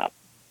shop.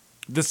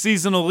 The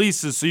seasonal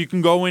leases, so you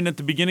can go in at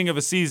the beginning of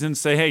a season and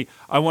say, hey,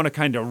 I want to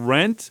kind of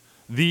rent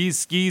these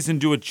skis and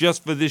do it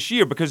just for this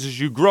year, because as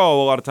you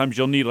grow, a lot of times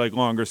you'll need like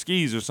longer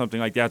skis or something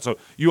like that. So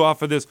you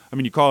offer this,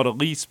 you call it a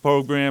lease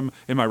program.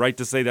 Am I right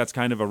to say that's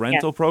kind of a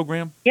rental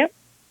program? Yep.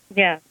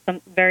 Yeah,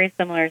 very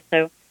similar.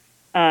 So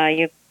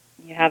you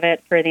have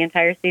it for the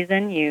entire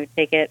season. You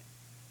take it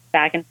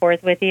back and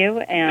forth with you,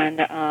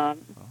 and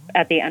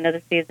at the end of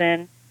the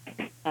season,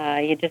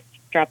 you just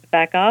drop it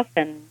back off,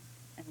 and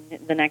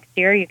the next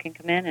year you can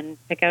come in and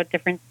pick out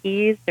different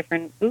skis,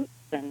 different boots,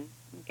 and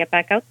get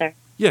back out there.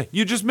 Yeah,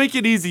 you just make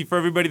it easy for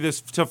everybody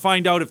to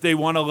find out if they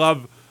want to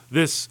love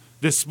this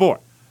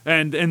sport.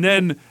 And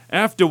then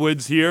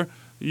afterwards here,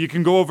 you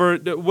can go over,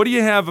 what do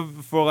you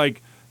have for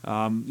like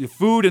your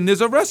food? And there's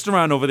a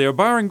restaurant over there,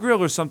 Bar and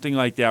Grill or something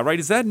like that, right?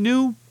 Is that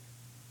new?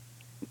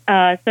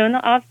 So in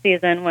the off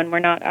season, when we're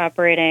not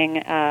operating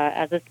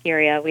as a ski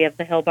area, we have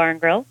the Hill Bar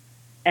Grille,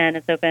 and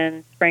it's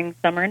open spring,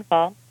 summer, and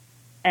fall.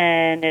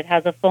 And it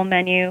has a full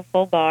menu,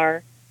 full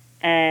bar,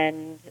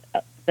 and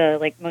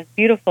the most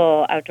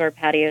beautiful outdoor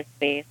patio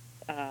space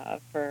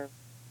for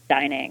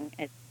dining.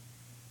 It's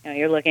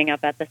you're looking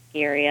up at the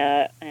ski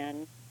area,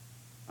 and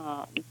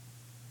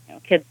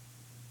kids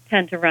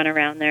tend to run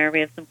around there.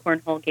 We have some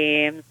cornhole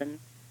games and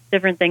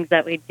different things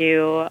that we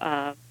do.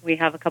 We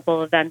have a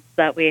couple events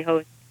that we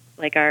host,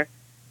 like our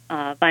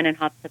Vine and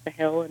Hops at the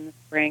Hill in the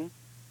spring,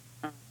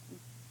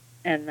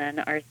 and then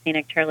our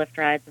scenic chairlift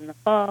rides in the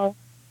fall.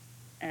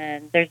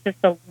 And there's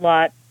just a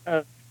lot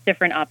of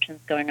different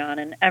options going on,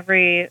 and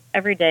every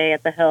day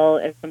at the Hill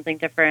is something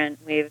different.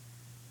 We've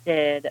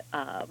did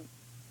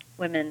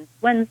Women's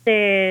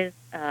Wednesdays.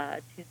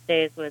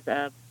 Tuesdays was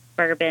a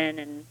bourbon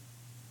and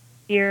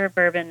beer,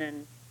 bourbon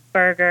and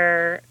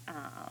burger.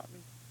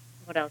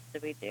 What else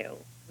did we do?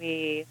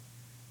 We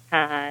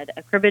had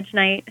a cribbage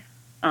night.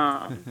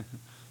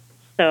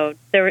 So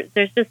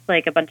there's just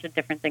like a bunch of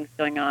different things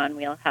going on.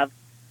 We'll have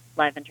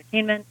live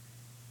entertainment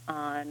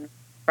on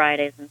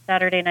Fridays and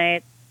Saturday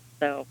nights.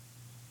 So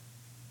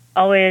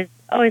always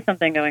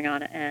something going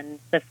on, and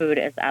the food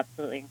is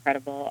absolutely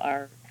incredible.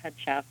 Our head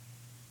chef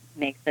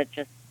makes it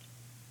just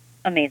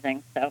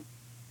amazing. So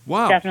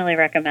wow, definitely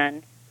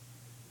recommend.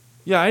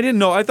 Yeah, I didn't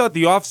know. I thought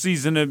the off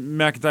season at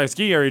McIntyre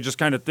Ski Area just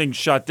kind of things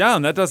shut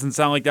down. That doesn't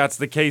sound like that's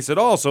the case at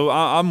all. So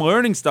I'm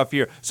learning stuff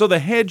here. So the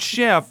head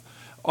chef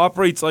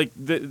operates like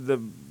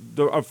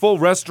a full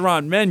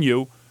restaurant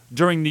menu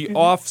during the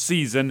off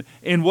season.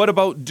 And what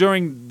about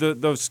during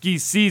the ski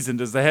season?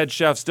 Does the head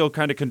chef still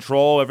kind of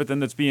control everything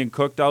that's being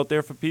cooked out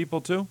there for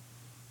people too?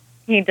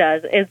 He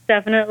does. It's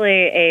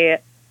definitely a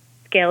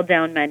scaled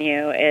down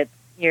menu. It's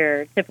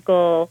your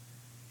typical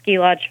ski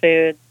lodge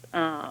foods,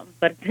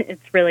 but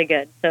it's really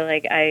good. So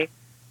I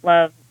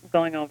love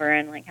going over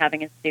and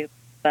having a soup,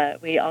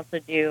 but we also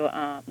do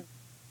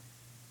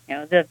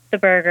the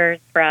burgers,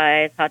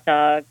 fries, hot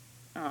dogs,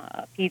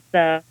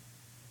 pizza.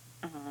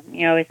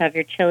 You always have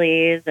your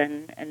chilies,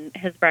 and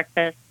his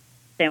breakfast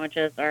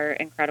sandwiches are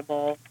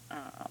incredible.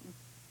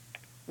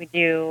 We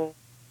do,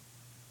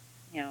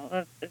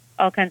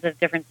 all kinds of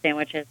different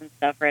sandwiches and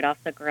stuff right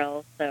off the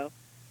grill. So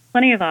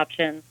plenty of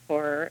options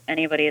for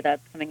anybody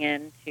that's coming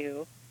in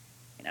to,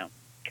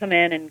 come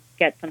in and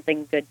get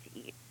something good to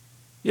eat.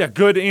 Yeah,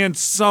 good and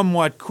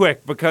somewhat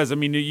quick because,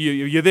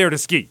 you're there to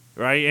ski,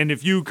 right? And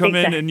if you come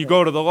in and you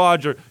go to the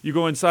lodge or you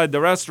go inside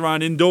the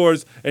restaurant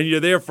indoors and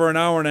you're there for an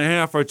hour and a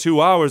half or 2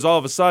 hours, all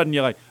of a sudden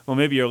you're like, well,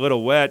 maybe you're a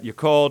little wet, you're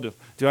cold.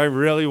 Do I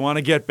really want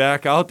to get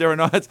back out there or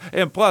not?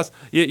 And plus,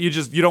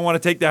 you don't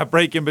want to take that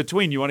break in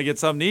between. You want to get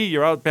something to eat.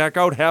 You're back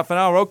out half an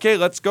hour. Okay,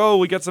 let's go.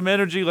 We got some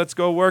energy. Let's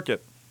go work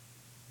it.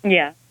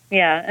 Yeah.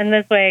 And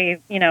this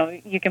way,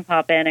 you can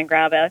pop in and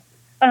grab a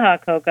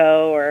hot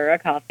cocoa or a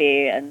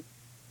coffee and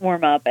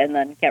warm up and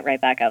then get right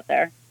back out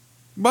there.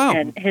 Wow.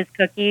 And his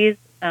cookies,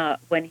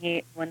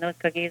 when those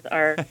cookies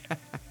are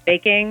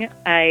baking,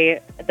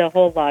 the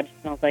whole lodge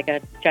smells like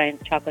a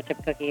giant chocolate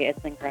chip cookie.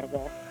 It's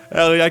incredible.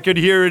 Aly, I could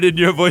hear it in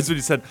your voice when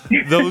you said,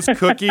 those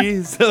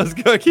cookies,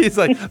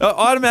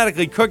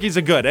 automatically cookies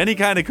are good. Any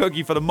kind of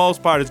cookie for the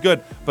most part is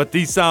good, but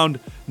these sound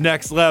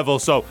next level.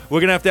 So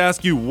we're going to have to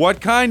ask you what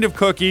kind of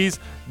cookies.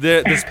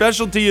 The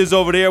specialty is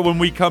over there when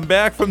we come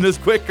back from this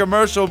quick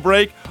commercial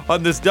break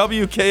on this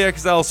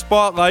WKXL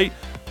Spotlight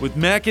with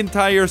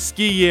McIntyre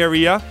Ski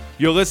Area.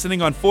 You're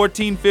listening on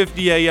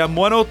 1450 AM,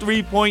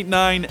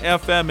 103.9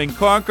 FM in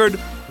Concord,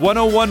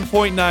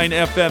 101.9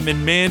 FM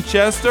in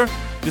Manchester.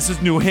 This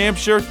is New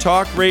Hampshire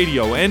Talk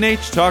Radio,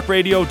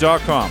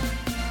 nhtalkradio.com.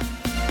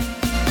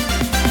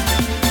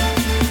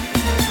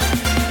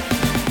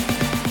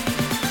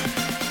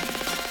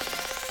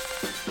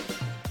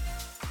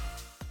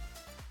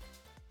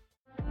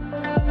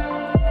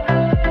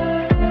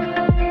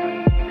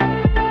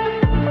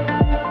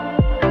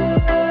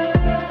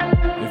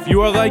 If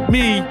you are like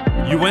me,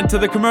 you went to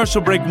the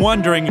commercial break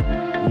wondering,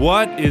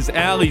 what is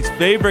Aly's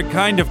favorite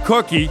kind of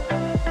cookie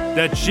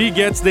that she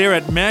gets there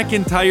at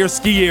McIntyre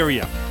Ski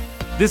Area?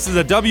 This is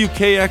a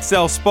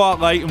WKXL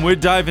Spotlight, and we're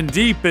diving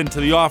deep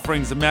into the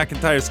offerings of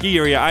McIntyre Ski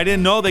Area. I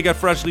didn't know they got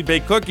freshly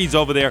baked cookies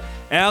over there.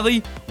 Aly,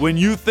 when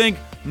you think,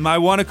 I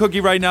want a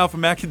cookie right now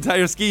from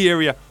McIntyre Ski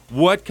Area,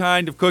 what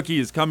kind of cookie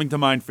is coming to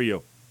mind for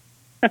you?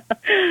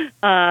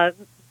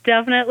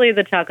 Definitely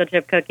the chocolate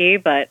chip cookie,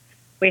 but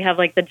we have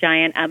the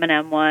giant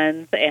M&M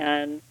ones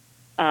and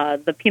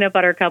the peanut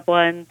butter cup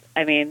ones.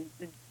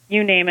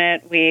 You name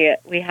it,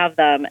 we have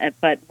them.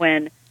 But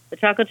when the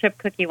chocolate chip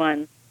cookie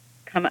ones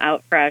come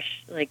out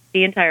fresh,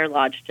 the entire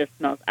lodge just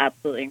smells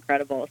absolutely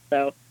incredible.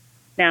 So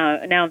now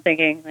I'm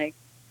thinking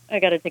I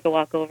got to take a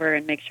walk over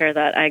and make sure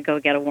that I go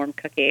get a warm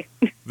cookie.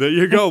 There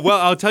you go. Well,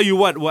 I'll tell you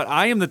what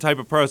I am the type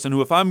of person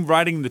who, if I'm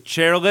riding the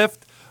chairlift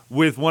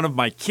with one of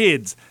my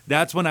kids,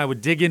 that's when I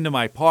would dig into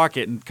my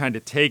pocket and kind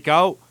of take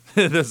out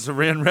the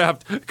saran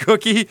wrapped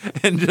cookie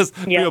and just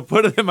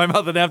put it in my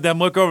mouth and have them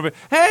look over.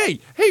 Hey,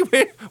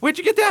 where'd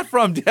you get that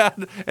from,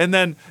 Dad? And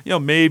then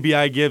maybe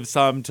I give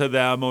some to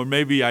them, or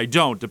maybe I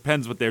don't.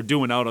 Depends what they're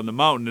doing out on the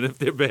mountain and if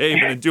they're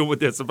behaving and doing what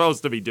they're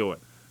supposed to be doing.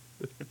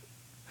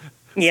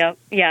 Yeah.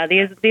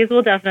 These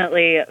will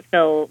definitely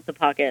fill the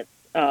pockets.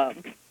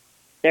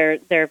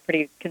 They're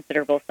pretty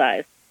considerable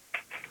size.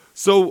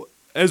 So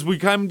as we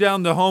come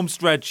down the home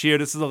stretch here,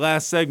 this is the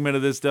last segment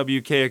of this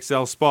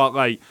WKXL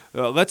Spotlight.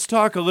 Let's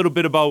talk a little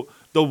bit about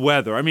the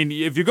weather. I mean,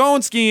 if you're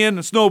going skiing,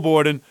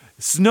 snowboarding,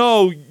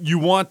 snow, you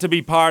want to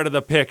be part of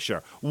the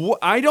picture.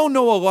 I don't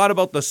know a lot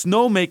about the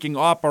snowmaking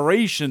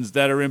operations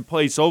that are in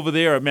place over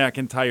there at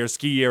McIntyre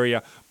Ski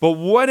Area, but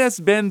what's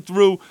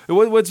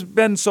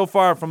been so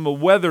far from a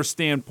weather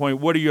standpoint?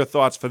 What are your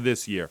thoughts for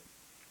this year?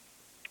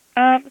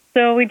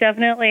 So we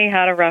definitely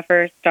had a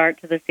rougher start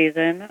to the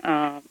season.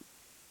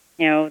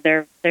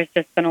 There's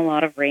just been a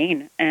lot of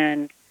rain,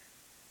 and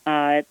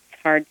it's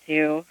hard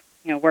to,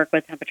 work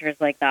with temperatures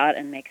like that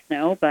and make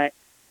snow. But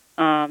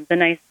the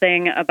nice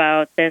thing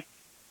about this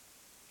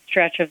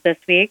stretch of this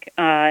week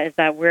is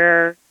that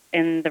we're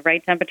in the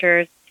right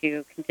temperatures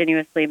to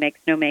continuously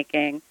make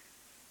snowmaking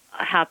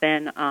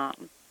happen,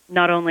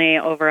 not only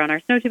over on our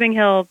snow tubing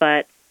hill,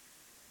 but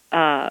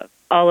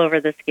all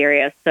over the ski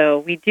area. So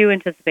we do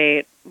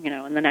anticipate,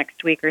 in the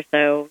next week or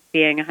so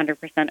being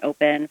 100%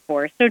 open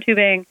for snow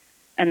tubing.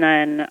 And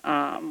then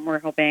we're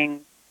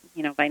hoping,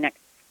 by next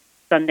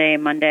Sunday,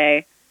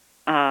 Monday,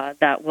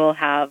 that we'll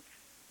have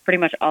pretty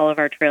much all of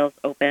our trails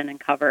open and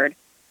covered.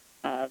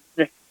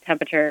 This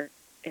temperature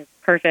is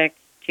perfect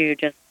to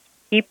just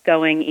keep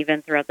going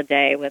even throughout the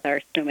day with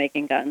our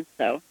snowmaking guns.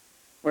 So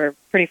we're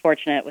pretty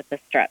fortunate with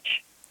this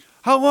stretch.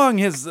 How long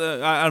has,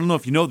 I don't know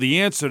if you know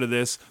the answer to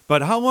this,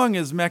 but how long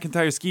has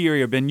McIntyre Ski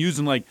Area been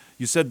using, like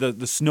you said, the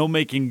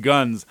snowmaking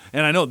guns?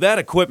 And I know that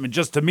equipment,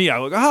 just to me, I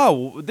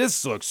look,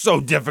 this looks so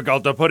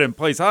difficult to put in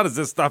place. How does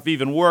this stuff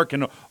even work?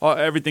 And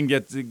everything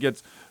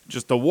gets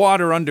just the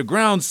water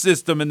underground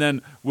system, and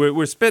then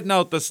we're spitting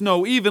out the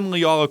snow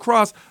evenly all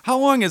across. How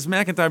long has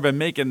McIntyre been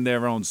making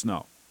their own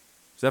snow?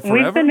 Is that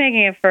forever? We've been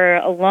making it for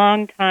a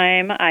long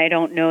time. I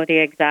don't know the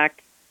exact,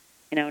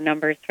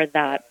 numbers for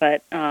that,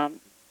 but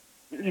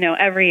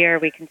every year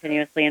we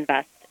continuously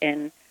invest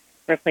in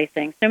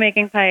replacing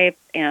snowmaking pipes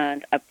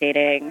and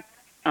updating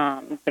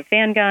the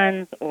fan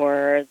guns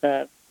or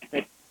the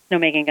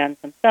snowmaking guns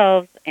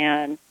themselves,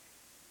 and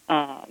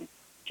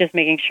just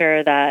making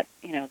sure that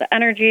the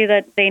energy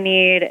that they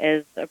need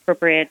is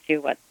appropriate to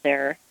what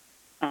they're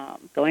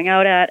going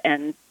out at,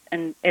 and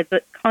it's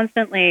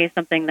constantly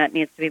something that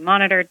needs to be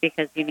monitored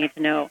because you need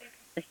to know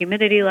the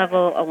humidity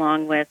level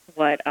along with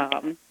what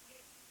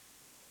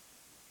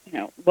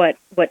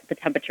the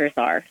temperatures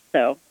are.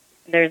 So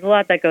there's a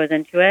lot that goes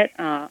into it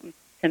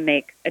to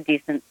make a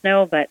decent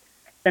snow. But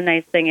the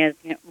nice thing is,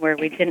 where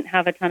we didn't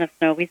have a ton of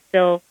snow, we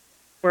still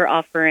were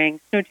offering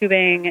snow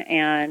tubing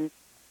and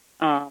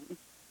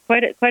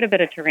quite a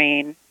bit of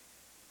terrain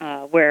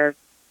where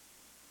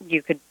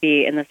you could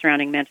be in the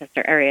surrounding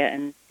Manchester area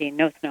and see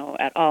no snow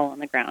at all on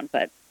the ground.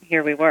 But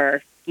here we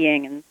were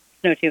skiing and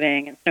snow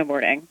tubing and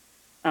snowboarding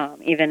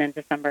even in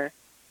December.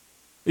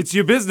 It's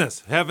your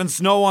business. Having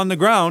snow on the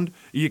ground,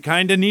 you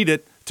kind of need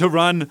it to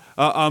run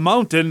a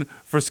mountain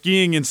for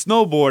skiing and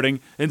snowboarding.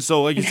 And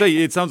so, like you say,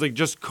 it sounds like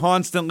just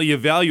constantly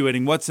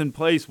evaluating what's in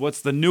place,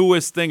 what's the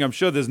newest thing. I'm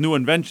sure there's new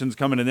inventions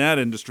coming in that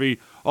industry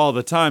all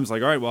the time. It's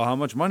like, all right, well, how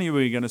much money are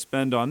we going to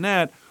spend on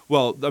that?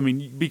 Well, I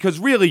mean, because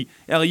really,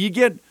 Aly, you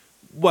get,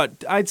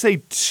 I'd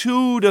say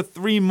 2 to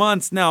 3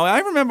 months now. I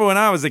remember when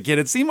I was a kid,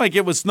 it seemed like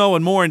it was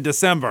snowing more in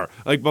December,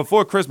 like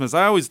before Christmas.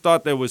 I always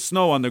thought there was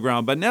snow on the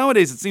ground. But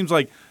nowadays, it seems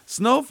like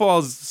snow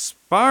falls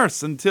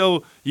sparse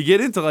until you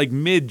get into like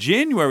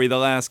mid-January the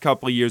last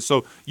couple of years.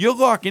 So you're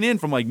locking in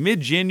from like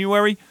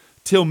mid-January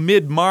till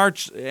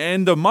mid-March,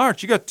 end of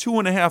March. You got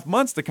 2.5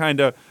 months to kind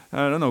of,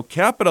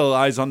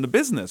 capitalize on the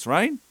business,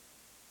 right?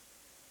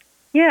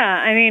 Yeah,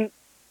 I mean,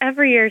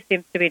 every year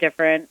seems to be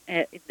different.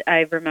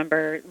 I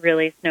remember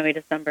really snowy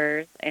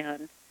Decembers,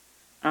 and,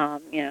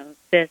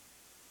 this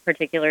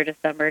particular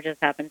December just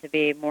happened to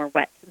be more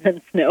wet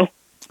than snow.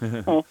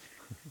 So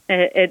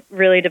it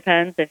really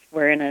depends if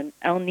we're in an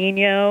El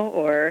Nino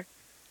or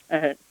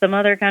some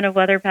other kind of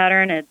weather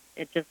pattern.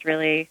 It just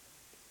really,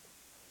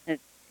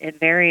 it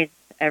varies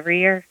every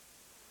year.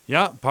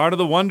 Yeah, part of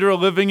the wonder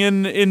of living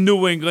in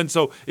New England.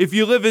 So if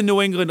you live in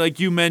New England, like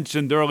you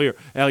mentioned earlier,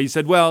 Aly, you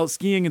said, well,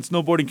 skiing and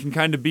snowboarding can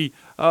kind of be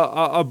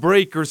a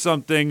break or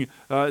something,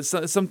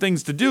 some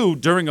things to do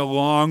during a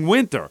long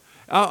winter.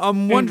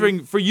 I'm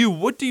wondering, for you,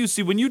 what do you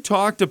see when you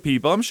talk to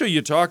people? I'm sure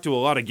you talk to a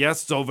lot of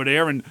guests over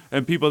there and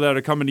people that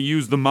are coming to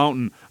use the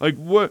mountain. Like,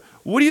 what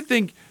do you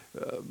think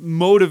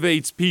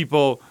motivates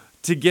people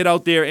to get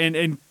out there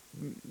and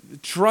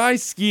try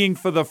skiing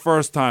for the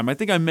first time? I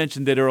think I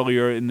mentioned it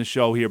earlier in the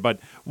show here, but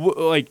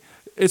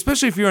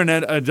especially if you're an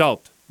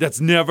adult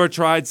that's never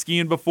tried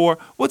skiing before,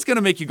 what's going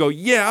to make you go,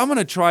 yeah, I'm going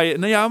to try it,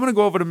 and yeah, I'm going to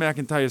go over to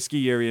McIntyre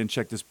Ski Area and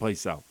check this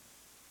place out?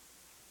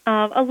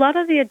 A lot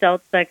of the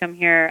adults that come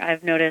here,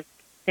 I've noticed,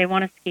 they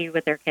want to ski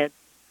with their kids.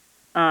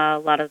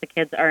 A lot of the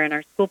kids are in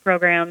our school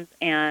programs,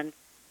 and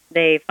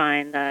they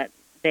find that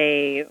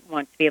they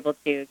want to be able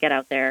to get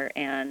out there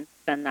and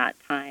spend that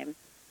time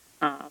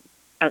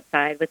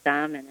outside with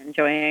them and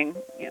enjoying,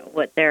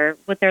 what they're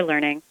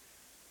learning.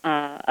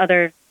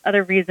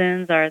 Other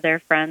reasons are their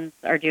friends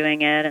are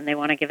doing it and they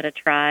want to give it a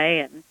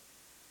try.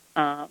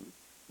 And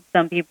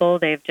some people,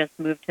 they've just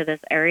moved to this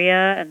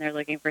area and they're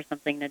looking for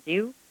something to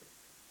do.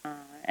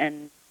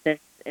 And this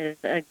is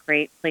a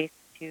great place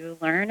to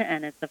learn,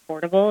 and it's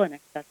affordable and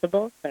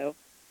accessible. So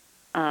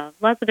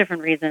lots of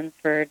different reasons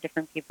for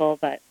different people,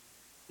 but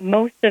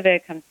most of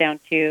it comes down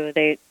to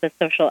the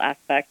social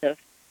aspect of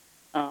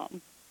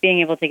being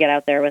able to get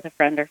out there with a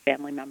friend or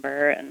family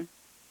member and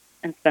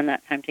spend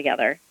that time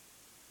together.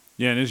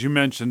 Yeah, and as you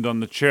mentioned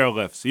on the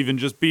chairlifts, even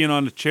just being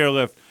on the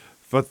chairlift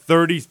for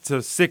 30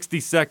 to 60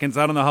 seconds,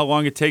 I don't know how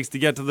long it takes to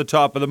get to the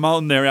top of the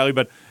mountain there, Aly,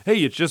 but hey,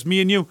 it's just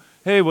me and you.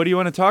 Hey, what do you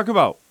want to talk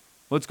about?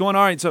 What's going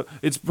on? All right, so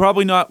it's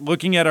probably not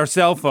looking at our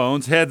cell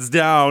phones, heads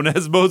down,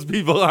 as most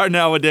people are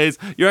nowadays.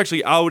 You're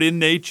actually out in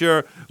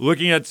nature,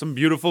 looking at some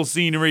beautiful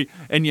scenery,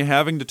 and you're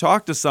having to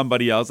talk to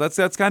somebody else.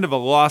 That's kind of a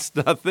lost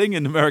thing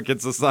in American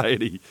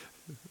society.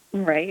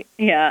 Right.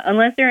 Yeah.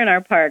 Unless you're in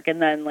our park,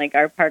 and then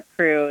our park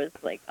crew is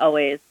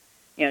always,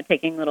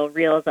 taking little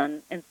reels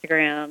on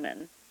Instagram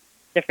and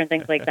different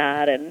things like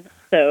that. And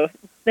so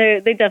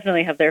they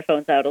definitely have their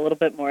phones out a little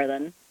bit more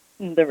than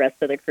the rest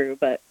of the crew,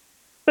 but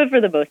for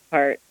the most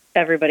part,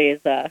 everybody's,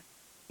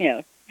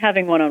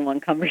 having one-on-one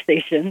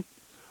conversations.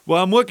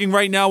 Well, I'm looking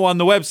right now on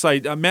the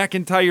website,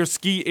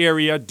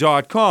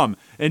 McIntyreSkiArea.com,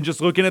 and just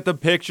looking at the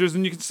pictures,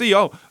 and you can see,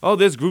 oh,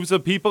 there's groups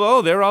of people.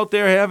 Oh, they're out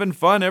there having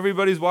fun.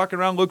 Everybody's walking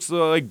around. Looks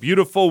like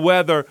beautiful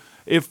weather.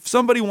 If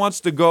somebody wants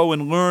to go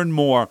and learn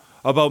more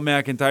about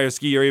McIntyre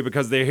Ski Area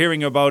because they're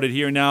hearing about it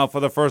here now for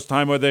the first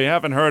time, or they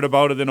haven't heard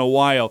about it in a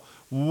while,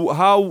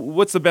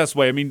 what's the best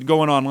way? I mean,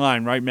 going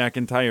online, right?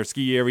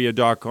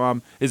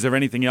 McIntyreSkiArea.com. Is there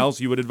anything else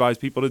you would advise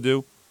people to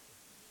do?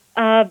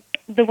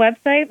 The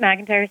website,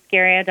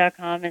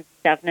 McIntyreSkiArea.com, is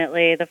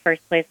definitely the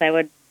first place I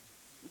would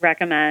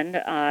recommend.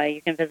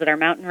 You can visit our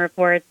mountain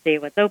reports, see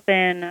what's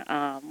open,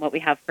 what we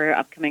have for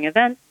upcoming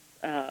events,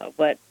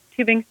 what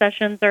tubing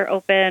sessions are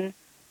open.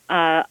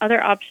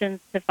 Other options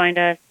to find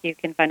us, you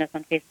can find us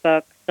on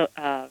Facebook,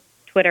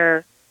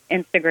 Twitter,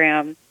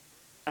 Instagram.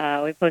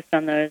 We post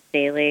on those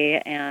daily,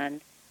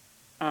 and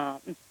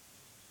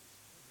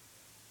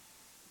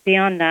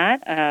beyond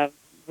that,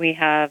 we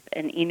have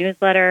an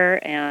e-newsletter,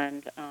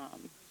 and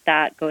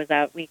that goes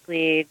out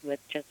weekly with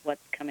just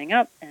what's coming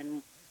up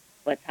and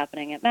what's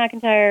happening at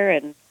McIntyre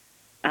and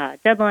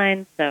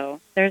deadlines.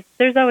 So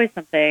there's always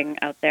something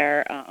out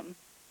there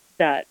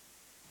that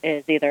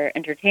is either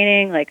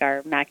entertaining, like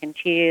our mac and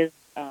cheese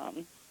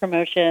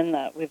promotion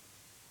that we've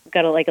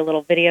got a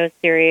little video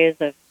series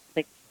of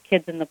the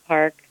kids in the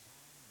park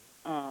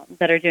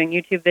that are doing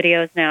YouTube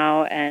videos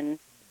now, and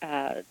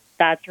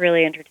that's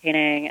really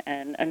entertaining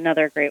and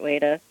another great way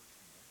to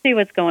see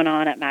what's going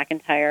on at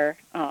McIntyre.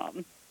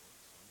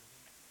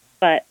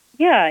 But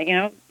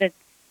yeah, it's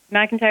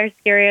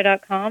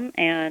McIntyreSkiArea.com,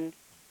 and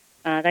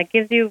that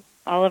gives you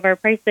all of our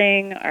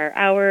pricing, our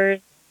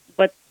hours,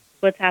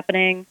 what's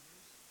happening,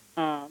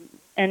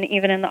 and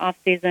even in the off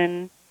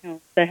season,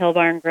 the Hill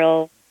Bar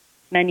Grille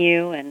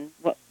menu and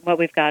what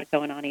we've got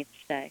going on each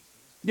day.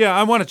 Yeah,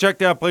 I want to check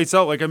that place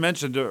out. Like I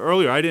mentioned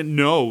earlier, I didn't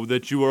know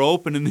that you were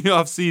open in the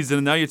off season,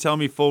 and now you're telling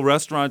me full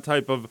restaurant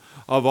type of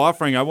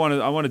offering. I want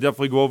to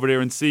definitely go over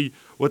there and see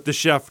what the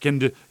chef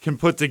can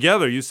put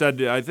together. You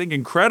said, I think,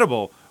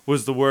 incredible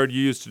was the word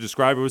you used to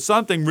describe it. It was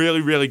something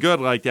really, really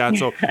good like that.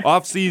 So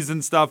off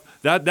season stuff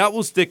that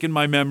will stick in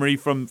my memory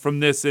from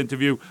this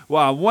interview.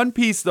 Wow, one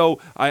piece though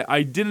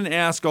I didn't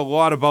ask a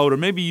lot about, or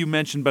maybe you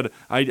mentioned, but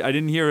I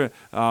didn't hear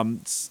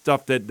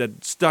stuff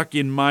that stuck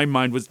in my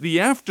mind, was the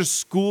after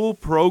school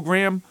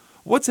program.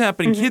 What's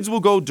happening? Mm-hmm. Kids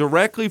will go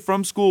directly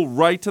from school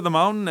right to the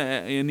mountain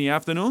in the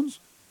afternoons?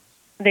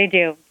 They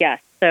do, yes.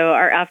 So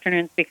our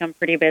afternoons become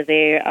pretty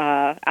busy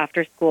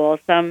after school.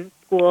 Some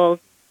schools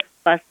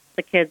bus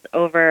the kids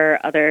over,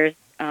 others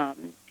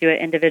do it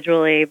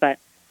individually, but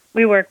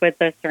we work with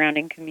the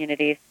surrounding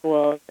community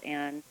schools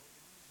and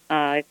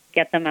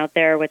get them out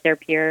there with their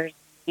peers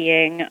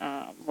skiing,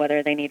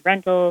 whether they need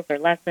rentals or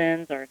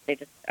lessons or if they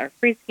just are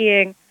free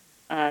skiing.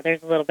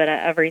 There's a little bit of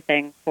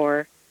everything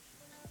for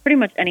pretty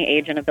much any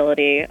age and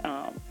ability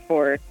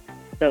for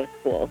those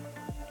schools.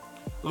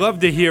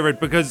 Love to hear it,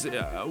 because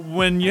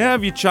when you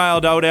have your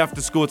child out after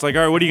school, it's like,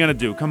 all right, what are you going to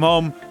do? Come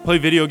home, play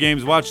video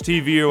games, watch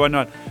TV or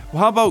whatnot.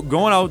 Well, how about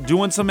going out,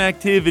 doing some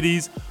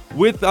activities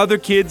with other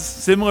kids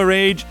similar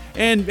age,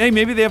 and hey,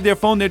 maybe they have their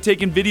phone, they're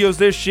taking videos,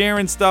 they're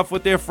sharing stuff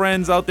with their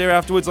friends out there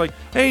afterwards, like,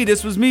 hey,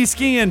 this was me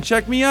skiing,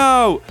 check me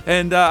out.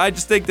 And I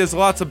just think there's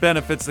lots of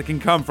benefits that can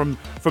come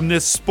from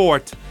this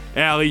sport.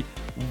 Aly,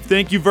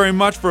 thank you very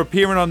much for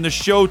appearing on the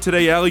show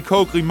today. Aly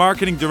Coakley,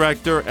 Marketing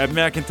Director at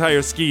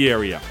McIntyre Ski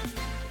Area.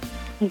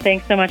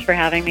 Thanks so much for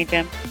having me,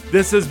 Jim.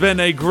 This has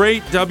been a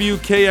great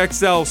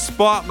WKXL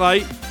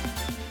Spotlight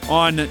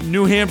on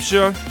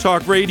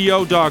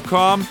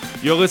NewHampshireTalkRadio.com.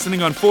 You're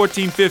listening on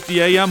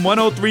 1450 AM,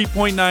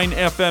 103.9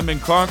 FM in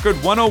Concord,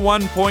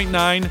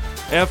 101.9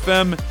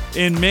 FM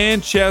in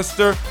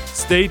Manchester.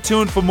 Stay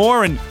tuned for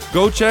more and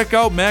go check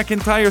out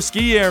McIntyre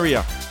Ski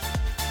Area.